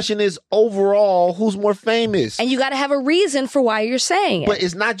question. The question is overall, who's more famous? And you got to have a reason for why you're saying it. But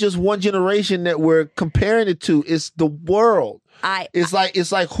it's not just one generation that we're comparing it to. It's the world. It's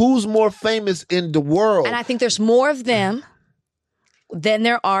like who's more famous in the world? And I think there's more of them than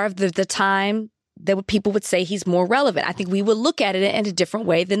there are of the time that people would say he's more relevant. I think we would look at it in a different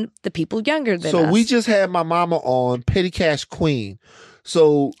way than the people younger than us. So we just had my mama on, Petty Cash Queen.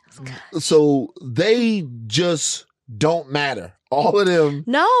 So they just don't matter. All of them.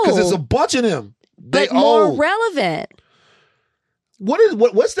 No. Because there's a bunch of them. They but more old. relevant.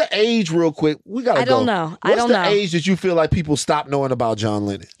 What's the age, real quick? We gotta go. I don't know. What's the age that you feel like people stop knowing about John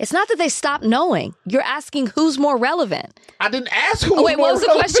Lennon? It's not that they stop knowing. You're asking who's more relevant. I didn't ask who. Wait, what was the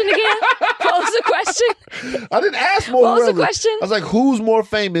question again? What was the question? I didn't ask more. What was relevant. the question? I was like, who's more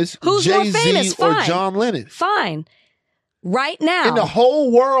famous? Who's more Jay-Z famous? or Fine. John Lennon? Fine. Right now. In the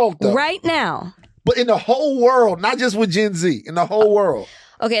whole world, though. Right now. But in the whole world, not just with Gen Z. In the whole world.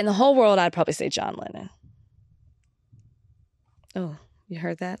 Okay, in the whole world, I'd probably say John Lennon. Oh, you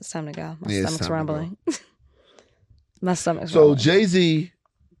heard that? It's time to go. My stomach's rumbling. My stomach's rumbling. So Jay-Z,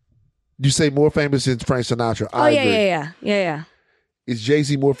 you say more famous than Frank Sinatra. Oh, I yeah, agree. yeah. Is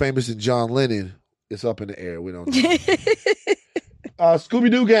Jay-Z more famous than John Lennon? It's up in the air. We don't know.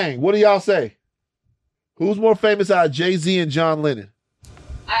 Scooby-Doo gang, what do y'all say? Who's more famous out of Jay-Z and John Lennon?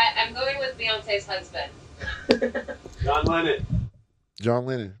 I'm going with Beyonce's husband. John Lennon. John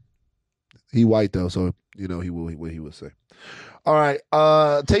Lennon. He white though, so you know what he will say. All right.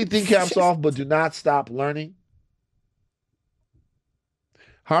 Take thin caps off, but do not stop learning.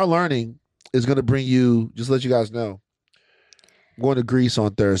 Higher Learning is going to bring you, just to let you guys know, I'm going to Greece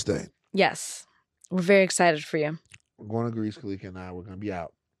on Thursday. Yes. We're very excited for you. We're going to Greece, Kalika and I. We're going to be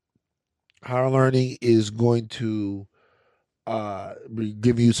out. Higher Learning is going to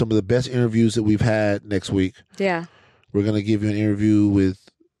give you some of the best interviews that we've had next week. Yeah. We're going to give you an interview with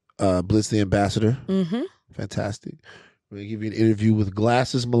Blitz the Ambassador. Mm-hmm. Fantastic. We're going to give you an interview with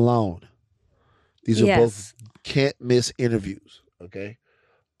Glasses Malone. These are both can't miss interviews. Okay.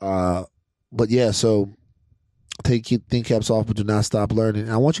 But yeah, so take thin caps off, but do not stop learning.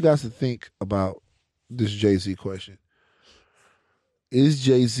 And I want you guys to think about this Jay-Z question. Is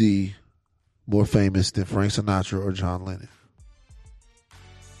Jay-Z more famous than Frank Sinatra or John Lennon?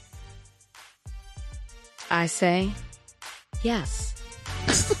 I say yes.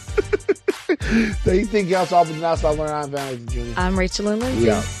 Take thin caps off, but do not stop learning. I'm Van Jr. I'm Rachel and Lindsay.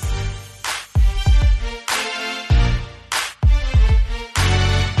 We out.